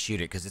walk in and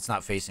shoot it because it's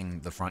not facing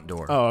the front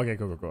door. Oh, okay,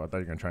 cool. I thought you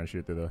were gonna try and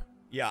shoot through the.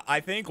 Yeah, I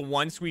think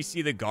once we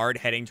see the guard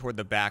heading toward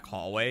the back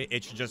hallway,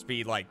 it should just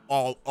be like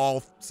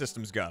all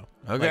systems go.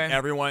 Okay. Like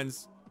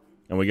everyone's.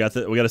 And we got a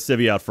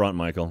civvy out front,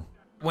 Michael.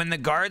 When the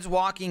guard's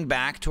walking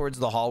back towards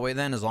the hallway,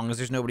 then, as long as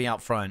there's nobody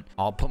out front,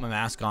 I'll put my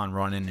mask on,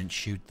 run in, and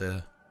shoot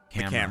the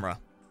camera.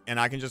 And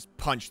I can just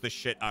punch the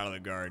shit out of the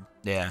guard.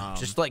 Yeah,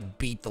 just like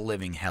beat the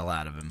living hell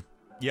out of him.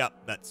 Yep,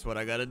 that's what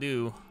I gotta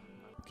do.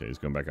 Okay, he's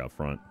going back out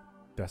front.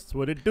 That's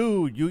what it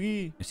do,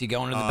 Yugi. Is he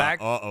going to the back?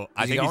 Uh-oh.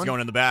 I Is he think he's going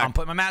in the back. I'm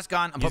putting my mask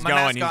on. He's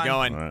going. He's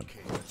going. All right.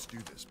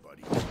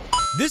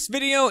 This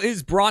video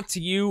is brought to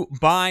you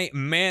by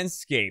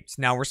Manscaped.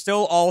 Now, we're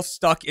still all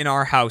stuck in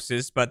our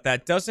houses, but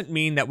that doesn't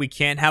mean that we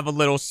can't have a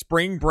little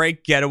spring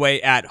break getaway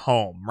at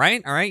home,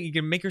 right? All right, you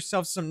can make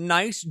yourself some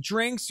nice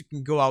drinks. You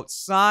can go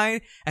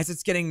outside as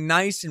it's getting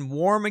nice and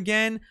warm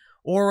again,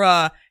 or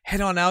head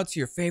on out to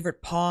your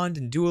favorite pond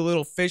and do a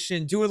little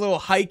fishing, do a little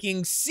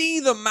hiking, see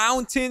the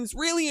mountains,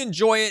 really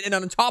enjoy it. And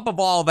on top of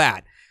all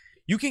that,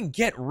 you can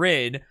get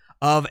rid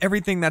of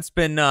everything that's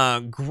been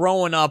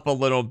growing up a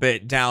little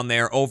bit down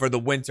there over the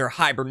winter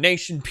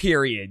hibernation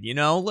period. You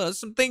know,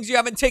 some things you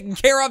haven't taken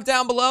care of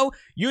down below.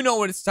 You know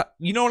what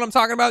you know what I'm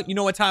talking about. You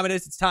know what time it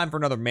is. It's time for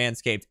another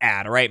Manscaped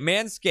ad. All right,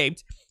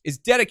 Manscaped is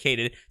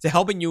dedicated to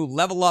helping you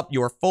level up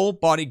your full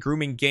body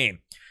grooming game.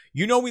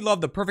 You know we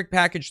love the Perfect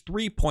Package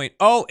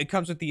 3.0. It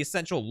comes with the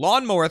Essential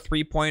Lawnmower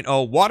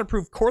 3.0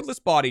 waterproof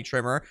cordless body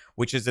trimmer,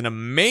 which is an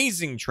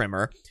amazing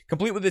trimmer,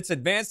 complete with its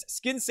advanced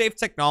skin-safe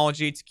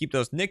technology to keep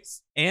those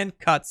nicks and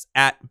cuts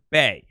at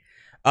bay.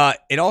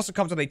 It also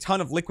comes with a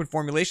ton of liquid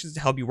formulations to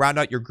help you round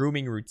out your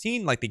grooming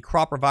routine, like the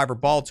Crop Reviver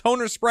Ball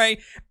Toner Spray,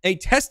 a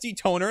Testy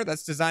Toner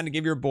that's designed to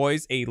give your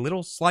boys a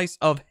little slice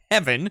of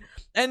heaven,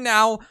 and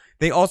now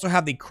they also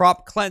have the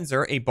Crop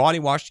Cleanser, a body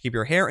wash to keep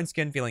your hair and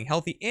skin feeling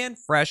healthy and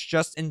fresh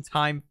just in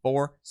time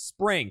for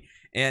spring.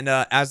 And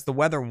as the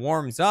weather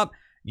warms up,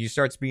 you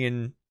start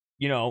being,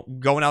 you know,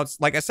 going out,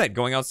 like I said,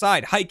 going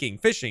outside, hiking,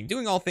 fishing,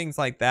 doing all things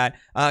like that,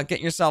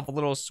 getting yourself a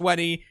little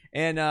sweaty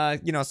and,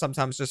 you know,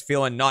 sometimes just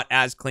feeling not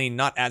as clean,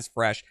 not as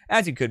fresh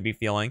as you could be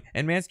feeling.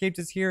 And Manscaped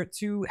is here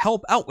to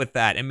help out with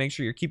that and make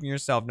sure you're keeping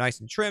yourself nice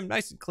and trim,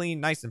 nice and clean,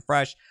 nice and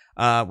fresh,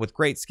 with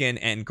great skin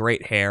and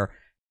great hair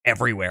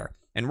everywhere.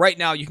 And right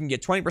now, you can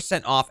get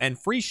 20% off and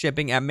free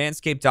shipping at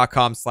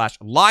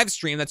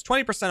manscaped.com/livestream. That's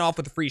 20% off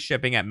with the free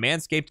shipping at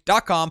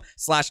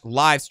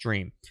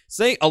manscaped.com/livestream.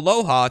 Say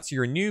aloha to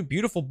your new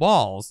beautiful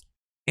balls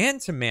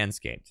and to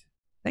Manscaped.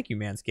 Thank you,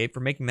 Manscaped,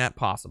 for making that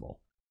possible.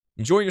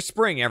 Enjoy your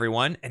spring,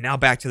 everyone. And now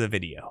back to the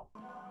video.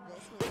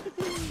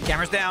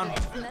 Camera's down.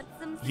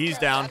 He's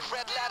down.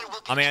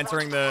 I'm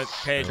answering the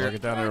pager.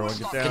 Get down, everyone.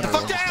 Get down. Get the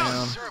fuck everyone.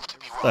 down.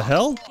 The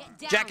hell?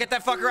 Jack, get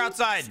that fucker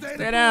outside.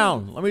 Stay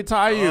down. Let me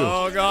tie you.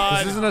 Oh,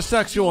 God. This isn't a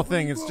sexual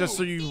thing. It's just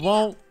so you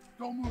won't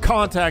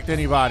contact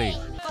anybody.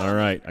 All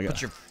right. I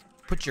got.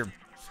 Put your.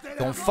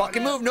 Don't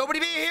fucking move. Nobody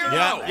be a hero.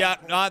 Yeah,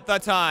 not the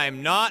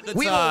time. Not the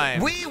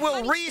time. We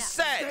will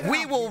reset.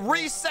 We will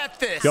reset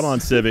this. Come on,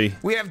 Civvy.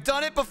 We have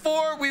done it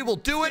before. We will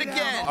do it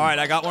again. All right,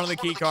 I got one of the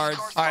key cards.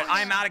 All right,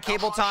 I'm out of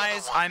cable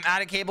ties. I'm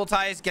out of cable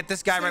ties. Get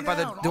this guy right by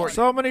the door.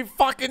 So many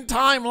fucking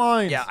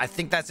timelines. Yeah, I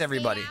think that's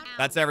everybody.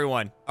 That's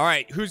everyone. All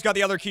right, who's got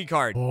the other key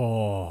card?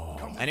 Oh.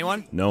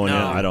 Anyone? No one.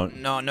 I don't.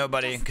 No,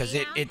 nobody, because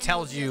it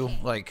tells you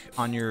like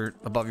on your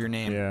above your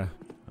name. Yeah.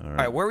 All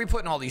right, where are we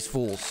putting all these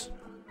fools?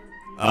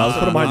 Let's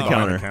put them behind the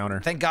Behind counter.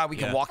 Thank God we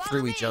can walk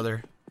through each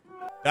other.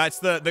 That's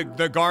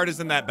the guard is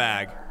in that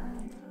bag.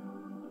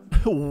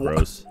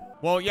 Gross.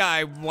 Well, yeah,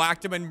 I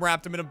whacked him and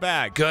wrapped him in a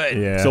bag. Good.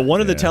 Yeah. So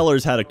one of the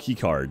tellers had a key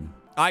card.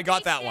 I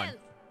got that one.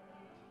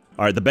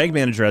 All right, the bank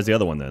manager has the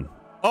other one then.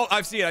 Oh,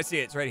 I see it. I see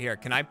it. It's right here.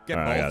 Can I get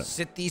All right, I got both? it.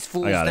 Sit these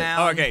fools I got it. down.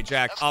 Oh, okay,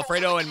 Jack.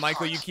 Alfredo and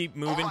Michael, you keep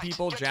moving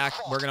people. Jack,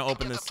 we're gonna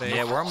open this safe.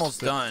 Yeah, we're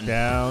almost done.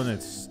 Down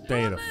and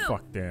stay the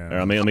fuck down. All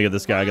right, let me get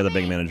this guy. I got the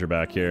bank manager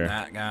back here.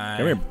 That guy.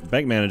 Come here,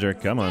 bank manager.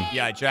 Come on.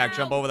 Yeah, Jack,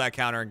 jump over that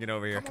counter and get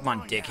over here. Come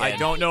on, dickhead. I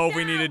don't know if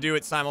we need to do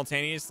it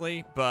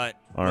simultaneously, but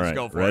All let's right,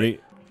 go for ready?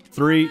 it.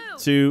 3,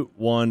 2,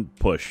 1,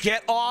 push.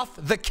 Get off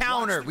the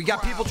counter. We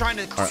got people trying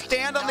to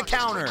stand on the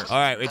counter. All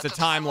right, it's a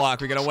time lock.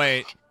 We gotta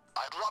wait.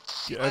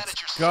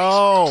 Let's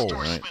go.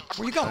 Right.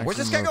 Where you going? Where's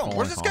this guy going?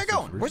 Where's this guy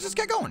going? Where's this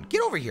guy going?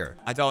 Get over here.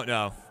 I don't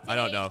know. I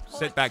don't know.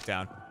 Sit back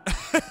down.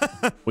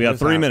 We got is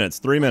 3 happening? minutes.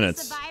 3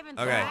 minutes. Survive and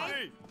Okay. thrive,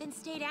 then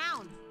stay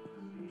down.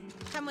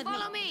 Come with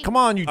me. Come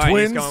on, you All right,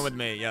 twins. he's going with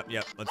me. Yep.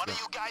 Let's go.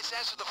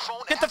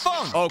 Get the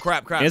phone. Oh,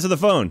 crap. Answer the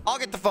phone. I'll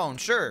get the phone.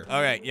 Sure.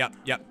 Okay, yep.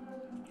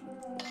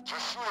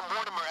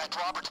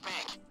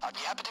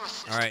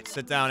 All right,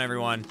 sit down,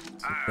 everyone.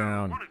 Sit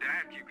down. wanted to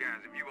ask you guys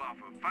if you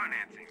offer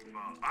financing for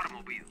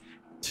automobiles.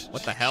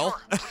 What the hell?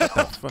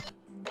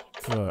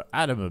 For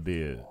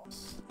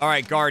automobiles. All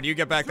right, guard, you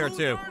get back there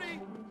too.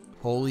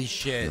 Holy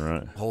shit. All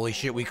right. Holy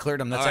shit. We cleared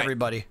them. That's All right.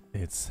 everybody.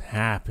 It's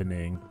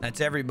happening. That's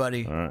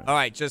everybody. All right. All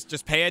right,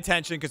 just pay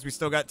attention because we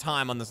still got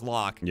time on this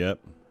lock. Yep.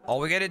 All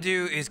we got to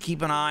do is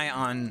keep an eye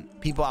on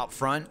people out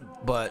front,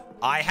 but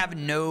I have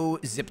no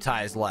zip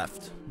ties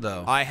left,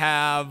 though.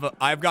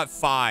 I've got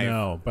 5.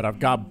 No, but I've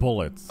got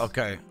bullets.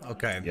 Okay.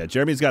 Yeah,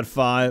 Jeremy's got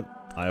 5.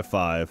 I have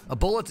 5. A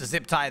bullet's a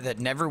zip tie that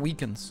never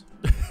weakens.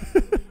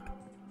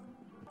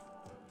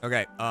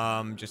 Okay,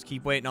 just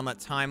keep waiting on that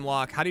time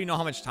lock. How do you know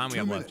how much time we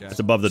have left, Jack? It's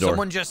above the door.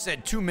 Someone just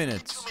said 2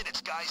 minutes.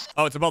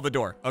 Oh, it's above the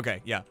door.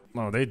 Okay, yeah.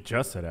 Oh, they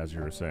just said as you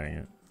were saying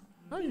it.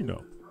 How do you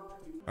know?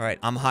 All right,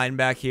 I'm hiding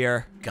back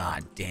here.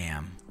 God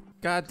damn.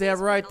 Goddamn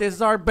right. This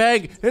is our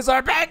bag. This is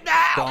our bag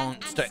now.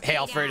 Don't Hey,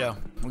 Alfredo.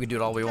 We can do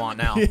it all we want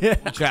now.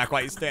 Jack, why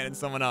are you standing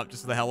someone up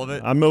just for the hell of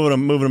it? I'm moving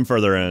him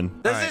further in.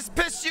 Does All right. this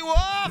piss you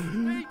off?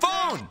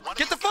 Phone!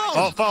 Get the phone!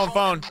 Oh,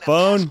 phone.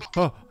 Phone.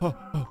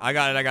 I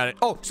got it.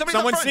 Oh, somebody's up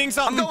Someone's front. seeing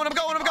something. I'm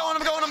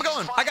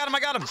going. I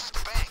got him.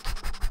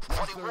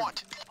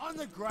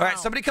 All right,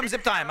 somebody come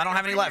zip tie him. I don't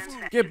have any left.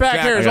 Get back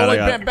Jack, here. There's I got only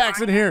it. Ben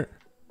Backs in here.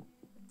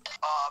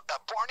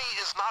 Barney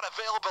is not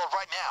available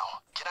right now.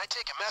 Can I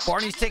take a message?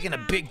 Barney's taking a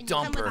big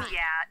dumper.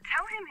 Yeah,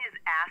 tell him his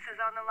ass is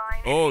on the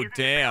line. Oh, and he isn't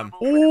damn. available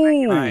for the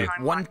regular All right,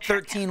 time lock check.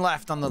 113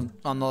 left on the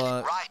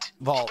Right.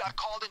 vault. He got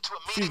called into a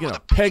She's meeting gonna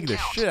with a peg big the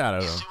account. shit out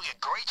of He's him. doing a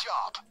great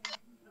job.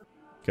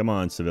 Come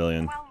on,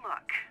 civilian. Well,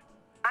 look,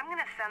 I'm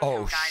gonna send Oh,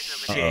 some guys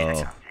over shit. there or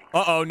something.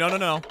 Uh-oh,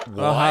 no.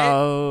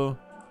 Oh.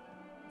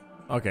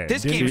 Okay.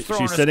 This didn't- game's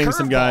throwing She's us sitting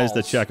some guys to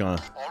curveballs. check on.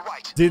 All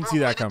right. Didn't see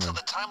We'll that wait until coming.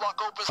 the time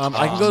lock opens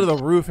I can go to the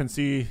roof and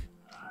see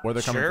where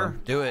they're coming Sure,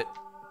 from. do it.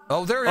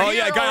 Oh, they're Oh, here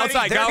yeah, guy already.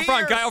 outside. They're Guy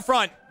out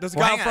front. There's a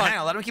guy out front. Hang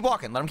on. Let him keep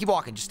walking.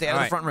 Just stay out of All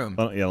the right. front room.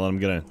 Oh, yeah, let him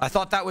get in. I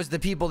thought that was the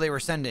people they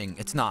were sending.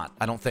 It's not.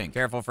 I don't think.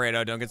 Careful,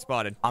 Fredo. Don't get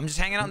spotted. I'm just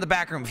hanging out in the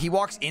back room. If he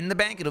walks in the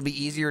bank, it'll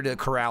be easier to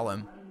corral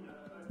him.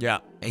 Yeah.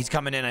 He's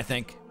coming in, I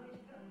think.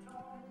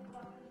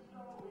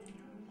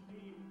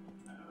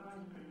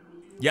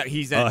 Yeah,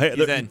 he's in. Hey,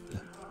 he's in.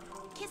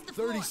 Kiss the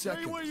 30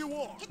 seconds.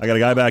 I got a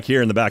guy back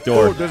here in the back Oh,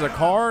 door. there's a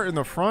car in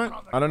the front.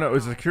 I don't know.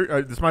 Is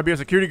this might be a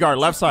security guard.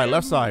 Left side.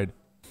 Left side.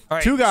 All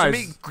right, Two guys.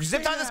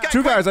 Zip tie this guy.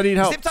 Two quick. guys. I need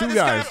help. Zip tie Two this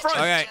guy guys. in front.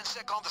 Okay.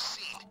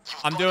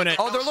 I'm doing it.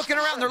 Oh, they're looking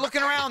around. They're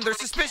looking around. They're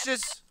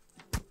suspicious.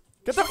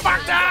 Get the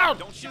fuck down!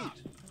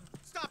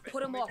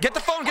 Put him off. Get the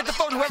phone. Get the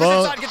phone. Whoever's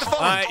Phone. inside, get the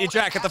phone. You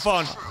Jack, get the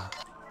phone.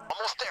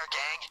 Almost there,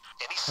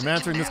 gang. I'm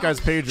answering this guy's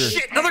pager.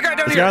 Shit, another guy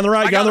down This here. guy on the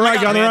right, I guy on the got right,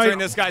 him, guy on the I'm right. answering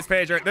this guy's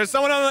pager.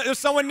 There's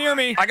someone near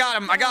me. I got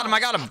him. I got him. I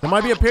got him. There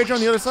might be a pager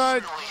on the other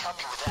side.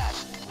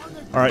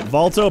 All right,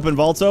 vault's open.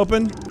 Vault's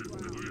open.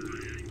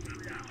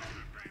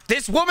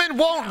 This woman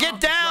won't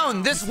get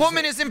down. This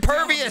woman is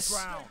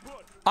impervious.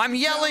 I'm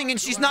yelling and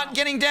she's not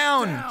getting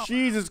down.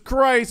 Jesus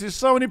Christ! There's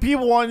so many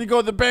people wanting to go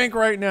to the bank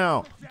right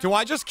now. Do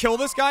I just kill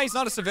this guy? He's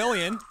not a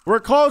civilian. We're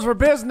closed for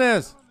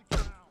business.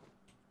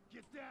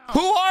 Who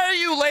are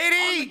you,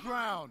 lady?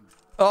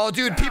 Oh,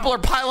 dude, people are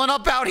piling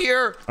up out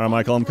here. All right,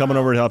 Michael, I'm coming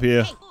over to help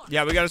you.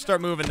 Yeah, we got to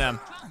start moving them.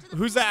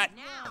 Who's that?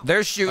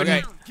 They're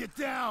shooting.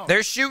 Okay.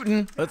 They're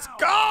shooting. Let's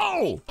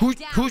go.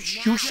 Who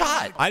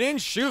shot? I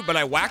didn't shoot, but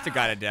I whacked a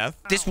guy to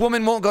death. This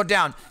woman won't go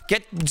down.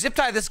 Zip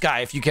tie this guy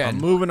if you I'm can.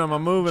 moving him.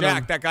 I'm moving Jack,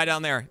 him. that guy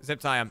down there. Zip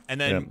tie him. And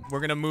then Yep. we're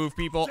going to move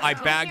people. I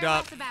bagged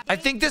up. I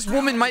think this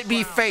woman might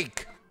be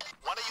fake.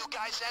 One of you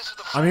guys answer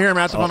the I'm here. I'm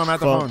at the phone. I'm at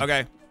the phone. phone.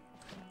 Okay.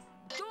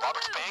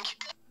 Robert's Bank.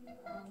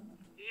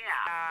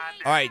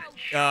 All right.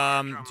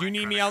 Do you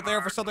need me out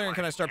there for something, or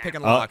can I start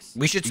picking locks?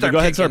 We should You start go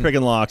ahead and start picking.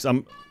 picking locks.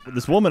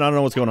 This woman, I don't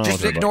know what's going on Just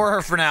with her. but- ignore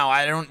her for now.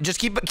 I don't. Just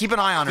keep an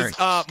eye on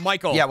her.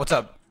 Michael. Yeah, what's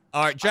up?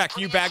 All right, Jack,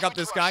 can you bag up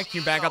this guy? Can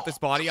you bag up this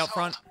body out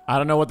front? I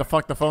don't know what the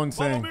fuck the phone's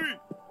saying.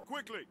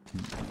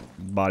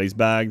 Body's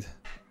bagged.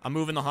 I'm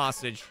moving the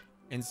hostage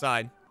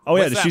inside. Oh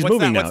yeah, What's that? she's What's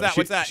moving that? now.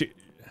 What's that? She-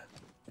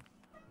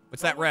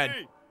 What's that red?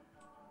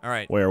 All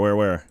right.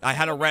 Where? I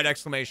had a red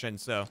exclamation,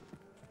 so.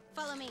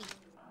 Follow me.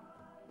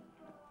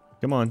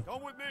 Come on.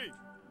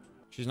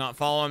 She's not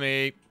following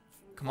me.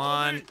 Come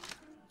on.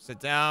 Sit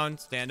down.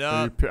 Stand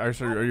Are up.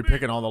 you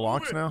picking all the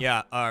locks now?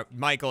 Yeah,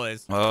 Michael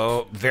is.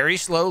 Oh, very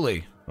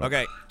slowly.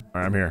 Okay.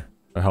 All right, I'm here.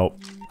 I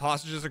help.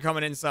 Hostages are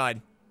coming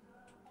inside.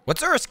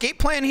 What's our escape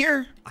plan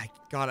here? I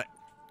got it.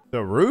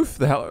 The roof?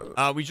 The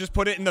hell? We just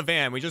put it in the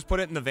van.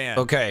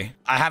 Okay.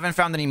 I haven't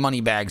found any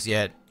money bags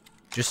yet.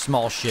 Just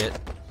small shit.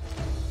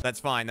 That's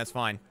fine. That's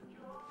fine.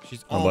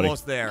 She's on, buddy.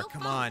 almost there. No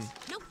Come phones, on.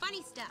 No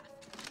funny stuff.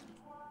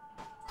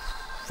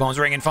 Phone's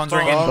ringing. Phone's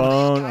ringing.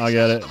 Phone. I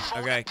get it.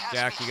 Okay,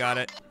 Jack, you got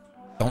it.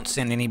 Don't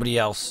send anybody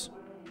else.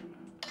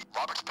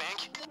 Robert's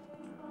Bank.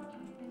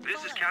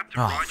 This is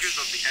Captain Oh, Rogers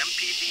of the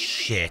MPDC.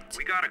 shit.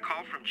 We got a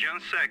call from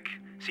GenSec.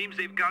 Seems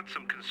they've got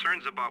some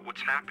concerns about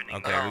what's happening.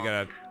 Okay, we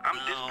gotta. I'm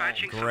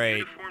dispatching some great.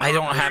 uniformed I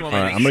don't have officers.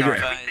 any I'm gonna go-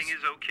 Everything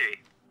is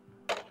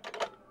okay.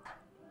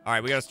 All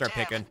right, we gotta start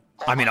picking.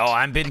 I mean,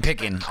 I've been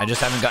picking. I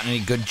just haven't gotten any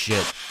good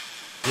shit.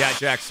 Yeah,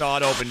 Jack, saw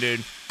it open,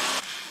 dude.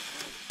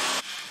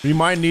 We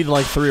might need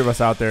like 3 of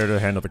us out there to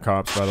handle the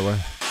cops, by the way.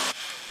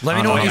 Let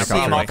me know when you yeah, see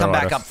him. copy. I'll come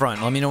back Throw up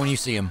front. Let me know when you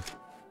see him.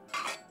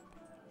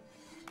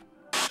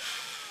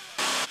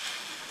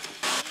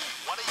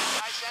 One of you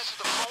guys answer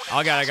the phone.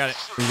 I got it.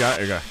 You got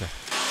it.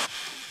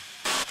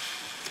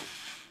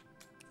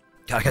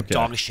 God, I got Okay.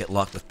 dog shit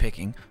luck with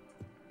picking.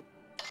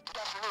 Good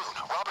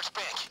afternoon, Robert's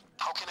Bank.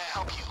 How can I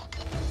help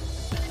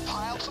you?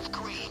 Piles of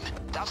green.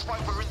 That's why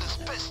we're in this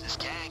business,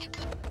 gang.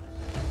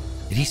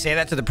 Did he say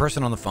that to the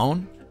person on the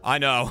phone? I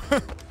know.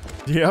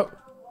 Yep.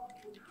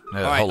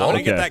 All right, hello? I'm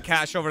gonna get Okay. that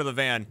cash over to the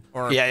van.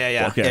 Or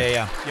Yeah. Okay.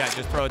 Yeah. yeah,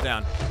 just throw it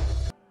down.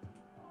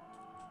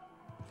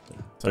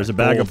 There's a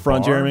bag Gold up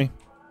front, bar. Jeremy.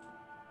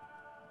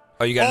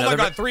 Oh, you got Oh my another?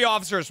 God, 3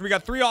 officers. We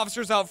got 3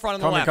 officers out front on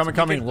the left.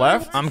 Coming.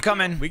 Left? I'm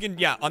coming. We can,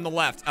 yeah, on the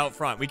left, out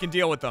front. We can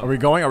deal with them. Are we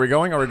going?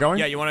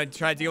 Yeah, you want to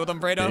try to deal with them,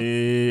 Fredo?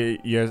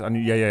 Yes.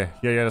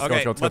 Yeah. Let's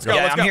Okay, go. let's go.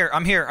 Yeah,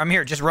 I'm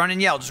here. Just run and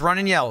yell. Run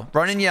and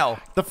yell.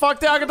 The fuck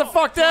down. Get the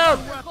fuck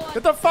down.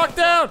 Get the fuck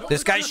down.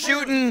 This guy's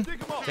shooting.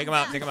 Take him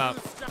out.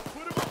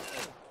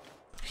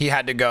 He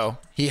had to go.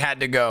 You had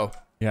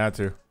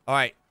to. All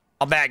right.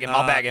 I'll bag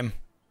him.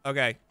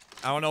 Okay.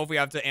 I don't know if we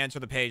have to answer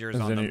the pagers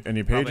Is on any, them.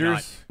 any Probably not.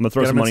 pagers? I'm gonna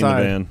throw Get some 'em money in the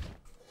inside. van.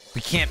 We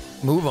can't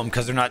move them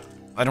because they're not.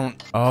 I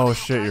don't. Oh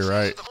shit, you're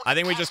right. I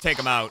think we just take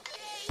them out.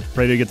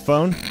 Ready to get the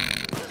phone?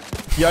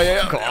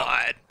 Yeah.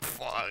 God.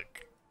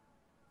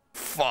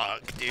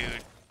 Fuck,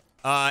 dude.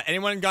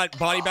 Anyone got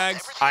body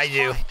bags? I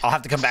do. I'll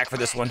have to come back for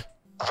this one.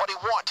 What do you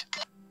want?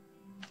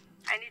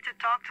 I need to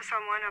talk to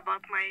someone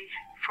about my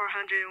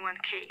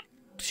 401k.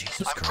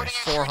 Jesus I'm putting Christ.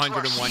 it through to our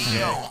 401K.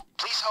 CEO.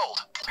 Please hold.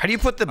 How do you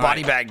put the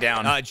body bag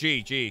down?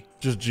 G.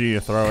 Just G, you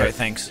throw Okay, it.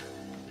 thanks.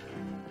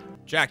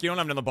 Jack, you don't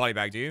have another body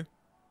bag, do you?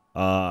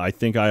 I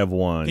think I have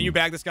one. Can you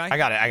bag this guy? I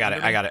got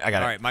it.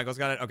 All right, Michael's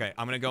got it. Okay,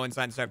 I'm gonna go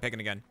inside and start picking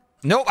again.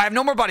 Nope, I have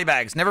no more body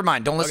bags. Never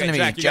mind. Don't listen Okay, to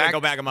Jack, me. you gotta go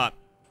bag him up.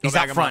 He's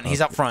out front. He's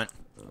out front.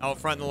 Out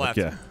front and the left.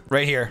 Okay.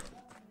 Right here.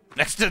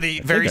 Next to the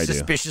very I do.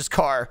 suspicious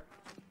car.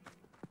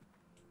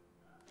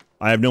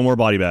 I have no more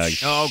body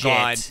bags. Oh Shit.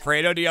 God,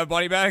 Fredo, do you have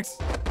body bags?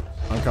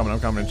 I'm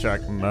coming to check.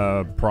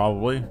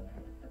 Probably.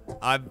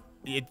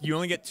 You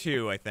only get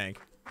 2, I think.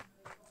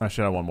 I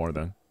should have one more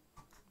then.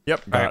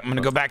 Yep. All right, I'm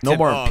gonna go back no to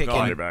more picking.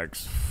 body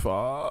bags.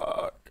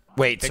 Fuck.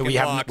 Wait, so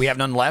Picking we have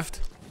none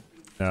left?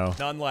 No.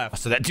 None left.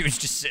 So that dude's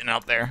just sitting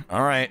out there.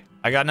 All right,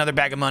 I got another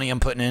bag of money I'm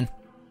putting in.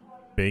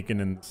 Bacon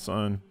in the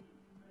sun.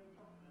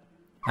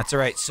 That's all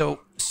right. So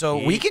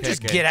we can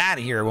just get out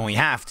of here when we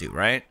have to,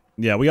 right?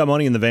 Yeah, we got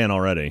money in the van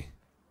already.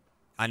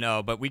 I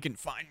know, but we can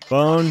find.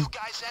 Phone.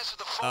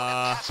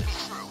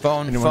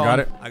 Phone. Anyone got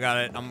it? I got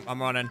it.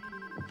 I'm running.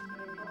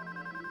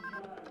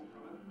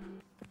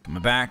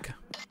 Coming back.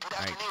 All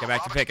right, get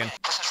back to picking.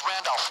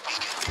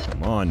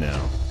 Come on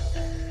now.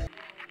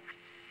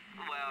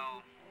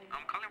 Well,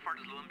 I'm calling for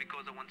this loan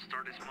because I want to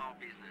start a small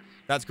business.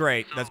 That's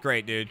great. So, That's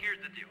great, dude. Here's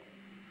the deal.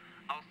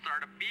 I'll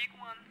start a big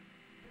one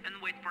and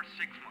wait for 6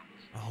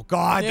 months. Oh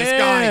God, this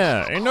guy.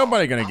 Yeah, ain't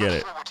nobody gonna get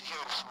it.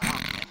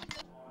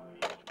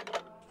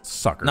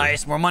 Sucker.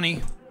 Nice, more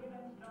money.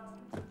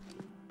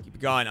 Keep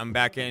going. I'm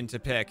back in to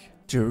pick.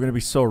 Dude, we're gonna be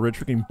so rich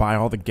we can buy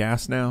all the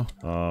gas now.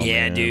 Oh,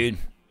 Yeah, man. dude.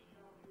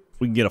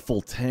 We can get a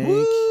full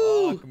tank.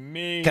 Fuck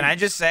me. Can I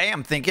just say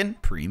I'm thinking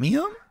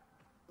premium?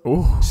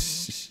 Ooh.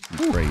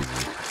 Crazy.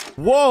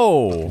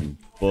 Whoa.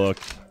 Book.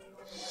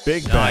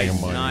 Big bag Nice,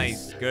 of money.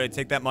 nice. Good.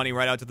 Take that money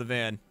right out to the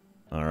van.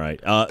 All right.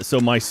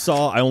 So my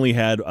saw, I only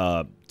had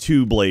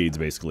 2 blades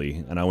basically,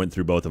 and I went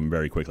through both of them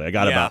very quickly. I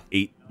got about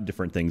 8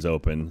 different things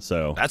open.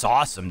 So That's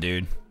awesome,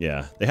 dude.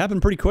 yeah, they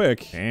happen pretty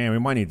quick. Damn, we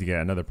might need to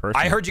get another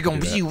person. I heard you going.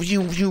 to do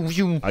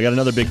that. I got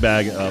another big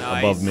bag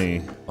Nice. above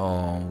me.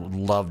 Oh,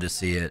 love to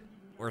see it.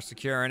 We're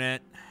securing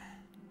it.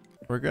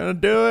 We're gonna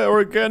do it.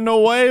 We're getting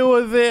away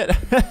with it.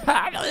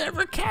 They'll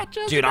never catch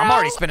us. Dude, I'm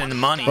already spending the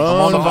money.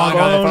 Phone, Come on,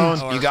 phone,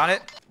 phone. You got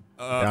it?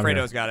 Down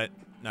Fredo's here. got it.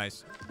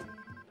 Nice.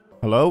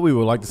 Hello, we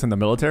would like to send the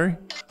military.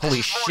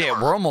 Holy shit,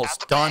 we're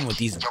almost done with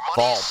these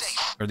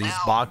vaults or these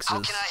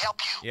boxes.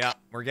 Yeah,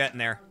 we're getting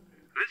there.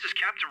 This is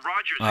Captain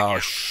Rogers Oh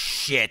again.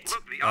 shit,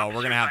 Look, the Oh,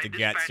 we're gonna have to officers I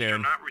get dispatched are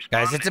soon. not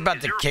guys, it's responding. about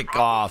Is to there a kick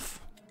problem? off.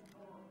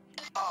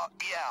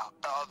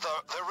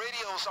 The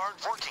radios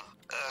aren't working.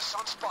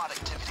 Sunspot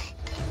activity.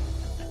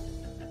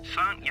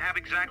 Son, you have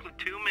exactly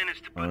 2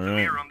 minutes to put All the right.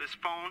 mirror on this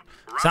phone.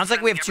 Sounds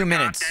like we have 2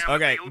 minutes.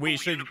 Okay, we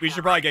should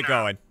probably get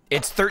going.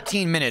 It's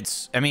 13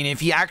 minutes. I mean, if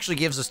he actually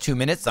gives us 2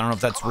 minutes, I don't know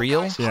if that's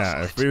real.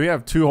 Yeah, if we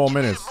have 2 whole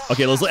minutes.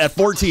 Okay, let's at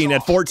 14.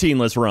 At 14,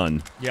 let's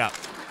run. Yeah.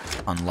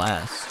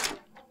 Unless.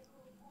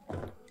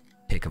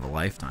 Pick of a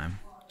lifetime.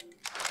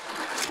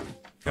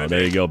 Oh,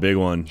 there you go, big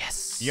one.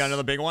 Yes. You got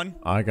another big one?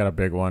 I got a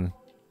big one.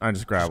 I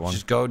just grabbed one.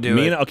 Just go do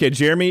Me it. and, okay,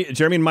 Jeremy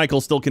and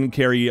Michael still can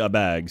carry a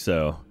bag,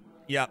 so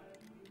Yep.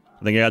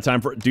 I think I got time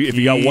for. If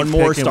you got one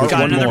more, Picking, start we got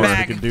one another more.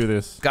 bag. We could do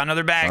this. Got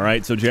another bag. All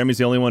right, so Jeremy's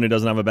the only one who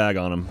doesn't have a bag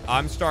on him.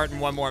 I'm starting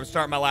one more. I'm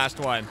starting my last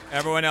one.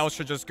 Everyone else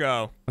should just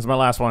go. That's my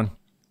last one.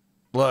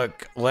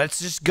 Look, let's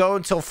just go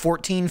until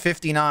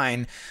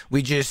 14:59.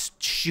 We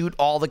just shoot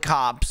all the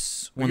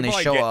cops We when can they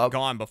probably show get up.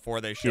 gone before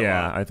they show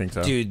Yeah, up. I think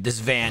so. Dude, this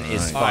van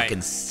is All right. fucking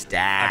I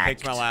stacked.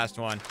 picked my last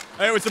one.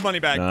 Hey, it's a money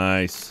bag.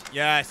 Nice.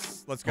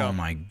 Yes, let's go. Oh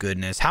my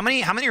goodness. How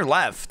many are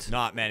left?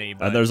 Not many,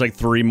 but There's like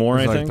 3 more,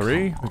 There's I like think.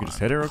 3. We could just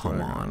hit it real quick.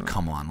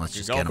 Come on. Let's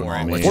just go get them for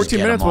all. it. Let's 14 just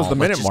get minutes them was the all.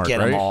 minute Let's just mark, get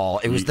them right? all.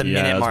 It was the Yeah,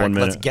 minute it's mark. 1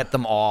 minute. Let's get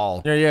them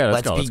all. Yeah, let's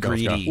Let's go, be let's go,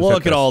 let's go. greedy.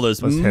 Look at all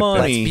this Let's hit this. Let's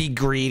money. be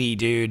greedy,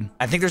 dude.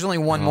 I think there's only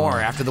one more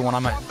after the one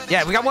I'm at.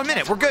 Yeah, we got 1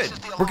 minute. We're good.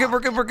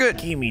 We're good.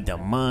 Give me the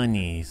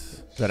monies.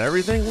 Is that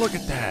everything? Look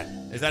at that.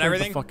 Is that Check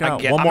everything? The fuck I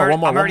out. get- One I'm more. already- One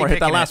more. I'm One already more. Hit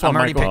that picking last it. one, I'm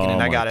already Michael. picking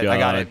it. Oh I got my it. I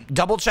got God. it.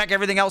 Double check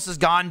everything else is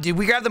gone. Did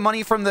we grab the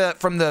money from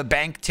the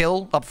bank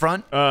till up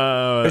front?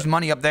 There's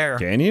money up there.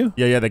 Can you?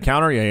 Yeah, the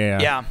counter. Yeah.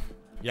 Yeah.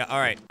 Yeah, all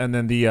right. And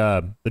then the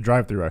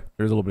drive-through.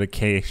 There's a little bit of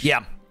cash.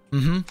 Yeah.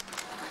 Mm-hmm.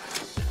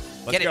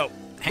 Let's Get go. it.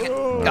 Hang it.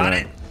 Got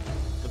it.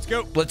 Let's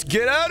go. Let's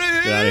get out of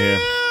here. Get out of here.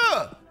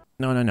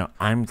 No.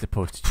 I'm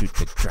supposed to shoot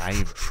the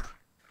drive.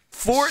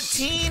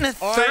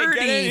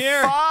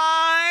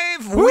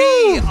 14:35.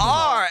 We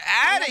are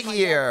out of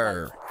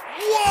here.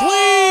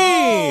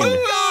 Clean.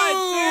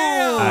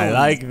 I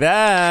like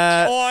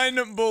that.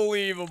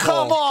 Unbelievable.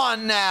 Come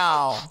on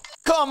now.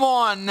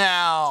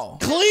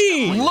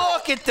 Clean.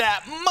 Look at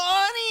that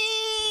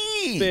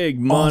money. Big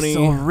money.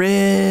 Oh, so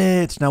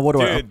rich. Now what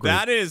do I Dude, upgrade?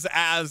 that is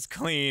as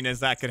clean as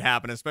that could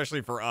happen,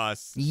 especially for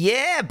us.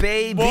 Yeah,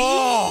 baby.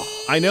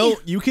 I know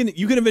you can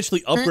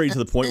eventually upgrade to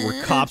the point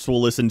where cops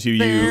will listen to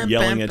you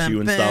yelling at you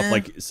and stuff.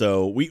 Like,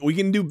 so we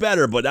can do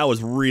better, but that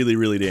was really,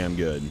 really damn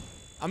good.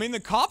 I mean,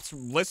 the cops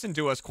listened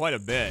to us quite a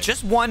bit.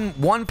 Just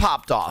one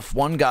popped off.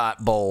 One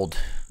got bold.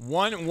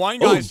 One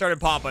guy started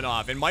popping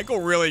off, and Michael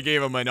really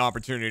gave him an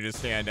opportunity to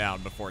stand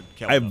down before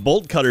killing I have him.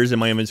 bolt cutters in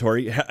my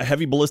inventory,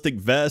 heavy ballistic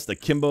vest, a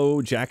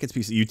Kimbo jackets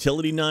piece,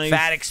 utility knife.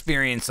 Fat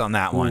experience on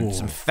that one.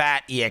 Some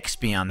fat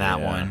EXP on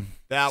that one.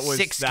 That was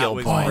 6 that skill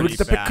was points. Oh, look at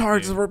the pretty fat,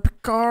 Picards. dude. We're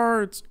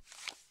Picards.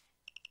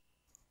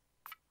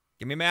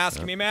 Give me a mask.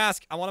 Give me a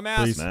mask. I want a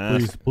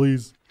mask.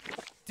 Please.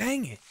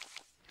 Dang it.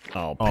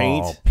 Oh,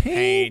 paint. Oh,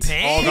 Paint.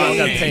 Oh, God, we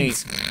got paint.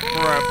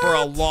 For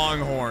a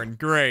longhorn.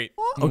 Great.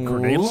 A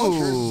grenade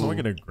launcher? Someone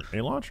get a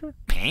grenade launcher?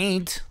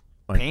 Paint.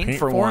 Like paint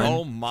for one.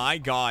 Oh my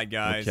god,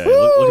 guys. Okay,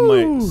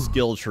 look at my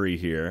skill tree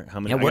here. How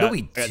many? Yeah, what do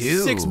we I got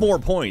do? 6 more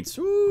points.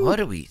 Woo. What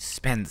do we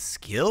spend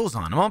skills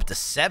on? I'm up to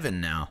 7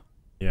 now.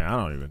 Yeah, I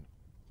don't even.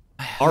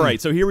 All right,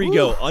 so here we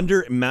go.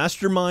 Under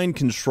Mastermind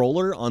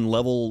Controller on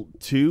level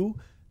 2,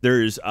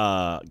 there's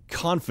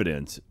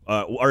Confident,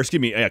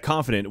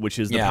 Confident, which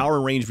is the power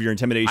and range of your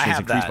intimidation is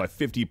increased by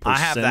 50%. I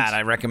have that.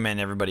 I recommend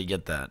everybody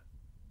get that.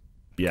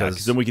 Yeah,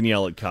 because then we can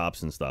yell at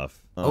cops and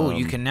stuff.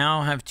 You can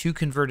now have 2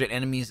 converted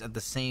enemies at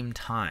the same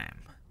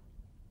time.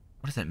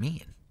 What does that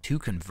mean? 2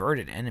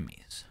 converted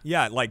enemies?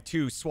 Yeah, like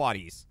 2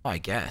 swatties. Oh, I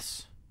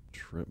guess.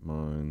 Trip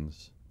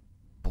mines.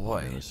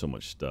 Boy. There's so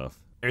much stuff.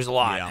 There's a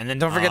lot. Yeah. And then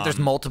don't forget there's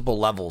multiple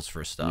levels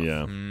for stuff.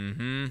 Yeah.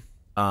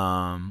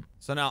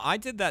 So now I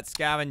did that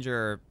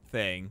scavenger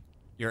thing,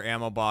 your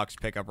ammo box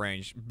pickup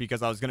range,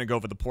 because I was going to go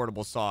for the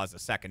portable saw as a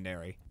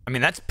secondary. I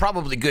mean, that's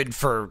probably good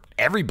for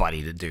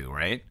everybody to do,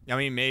 right? I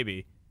mean,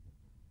 maybe.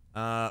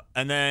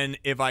 And then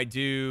if I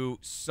do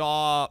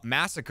Saw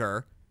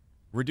Massacre,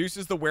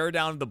 reduces the wear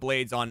down of the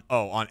blades on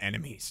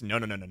enemies. No.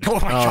 Oh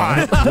my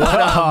god.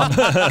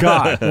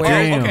 God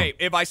damn. Okay,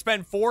 if I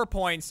spend 4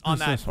 points on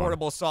that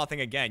portable saw thing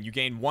again, you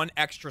gain 1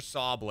 extra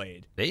saw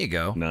blade. There you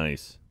go.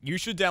 Nice. You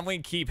should definitely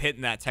keep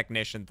hitting that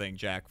technician thing,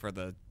 Jack, for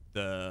the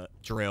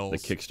drills. The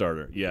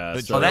Kickstarter. Yeah.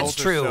 The so- Oh, that's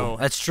drills are true.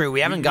 That's true.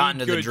 We haven't gotten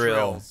to the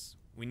drill. Drills.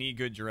 We need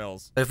good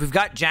drills. But if we've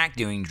got Jack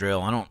doing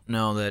drill, I don't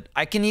know that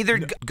I can either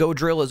go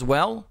drill as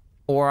well,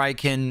 or I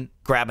can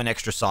grab an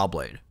extra saw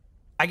blade.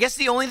 I guess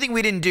the only thing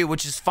we didn't do,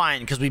 which is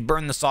fine because we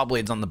burned the saw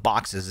blades on the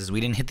boxes, is we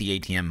didn't hit the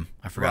ATM.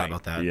 I forgot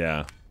about that.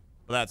 Yeah.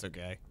 Well, that's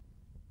okay.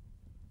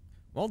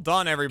 Well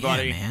done,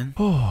 everybody. Yeah, man.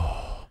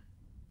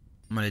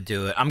 I'm gonna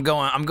do it. I'm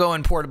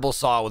going portable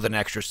saw with an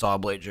extra saw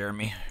blade,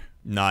 Jeremy.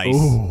 Nice.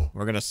 Ooh.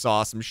 We're gonna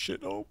saw some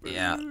shit open.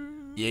 Yeah.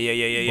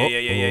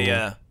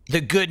 Yeah.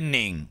 The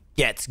goodening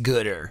gets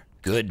gooder.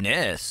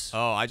 Goodness.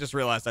 Oh, I just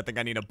realized I think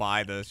I need to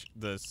buy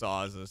the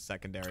saw as a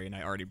secondary, and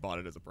I already bought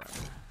it as a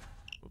primary.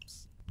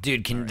 Oops.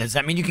 Dude, does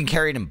that mean you can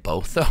carry them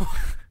both, though?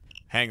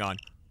 Hang on.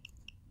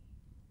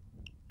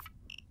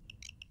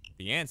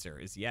 The answer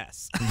is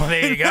yes. Well,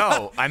 there you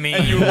go. I mean,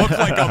 And you look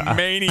like a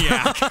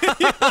maniac.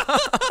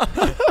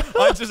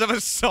 I just have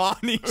a saw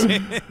in each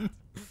hand.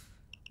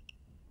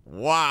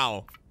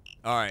 Wow.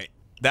 All right.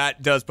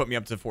 That does put me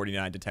up to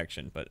 49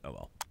 detection, but oh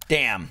well.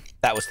 damn,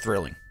 that was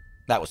thrilling.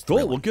 That was Cool.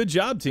 thrilling. Well, good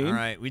job, team. All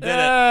right, we did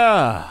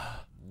it.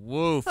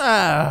 Woof.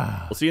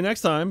 We'll see you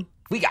next time.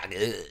 We got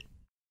it.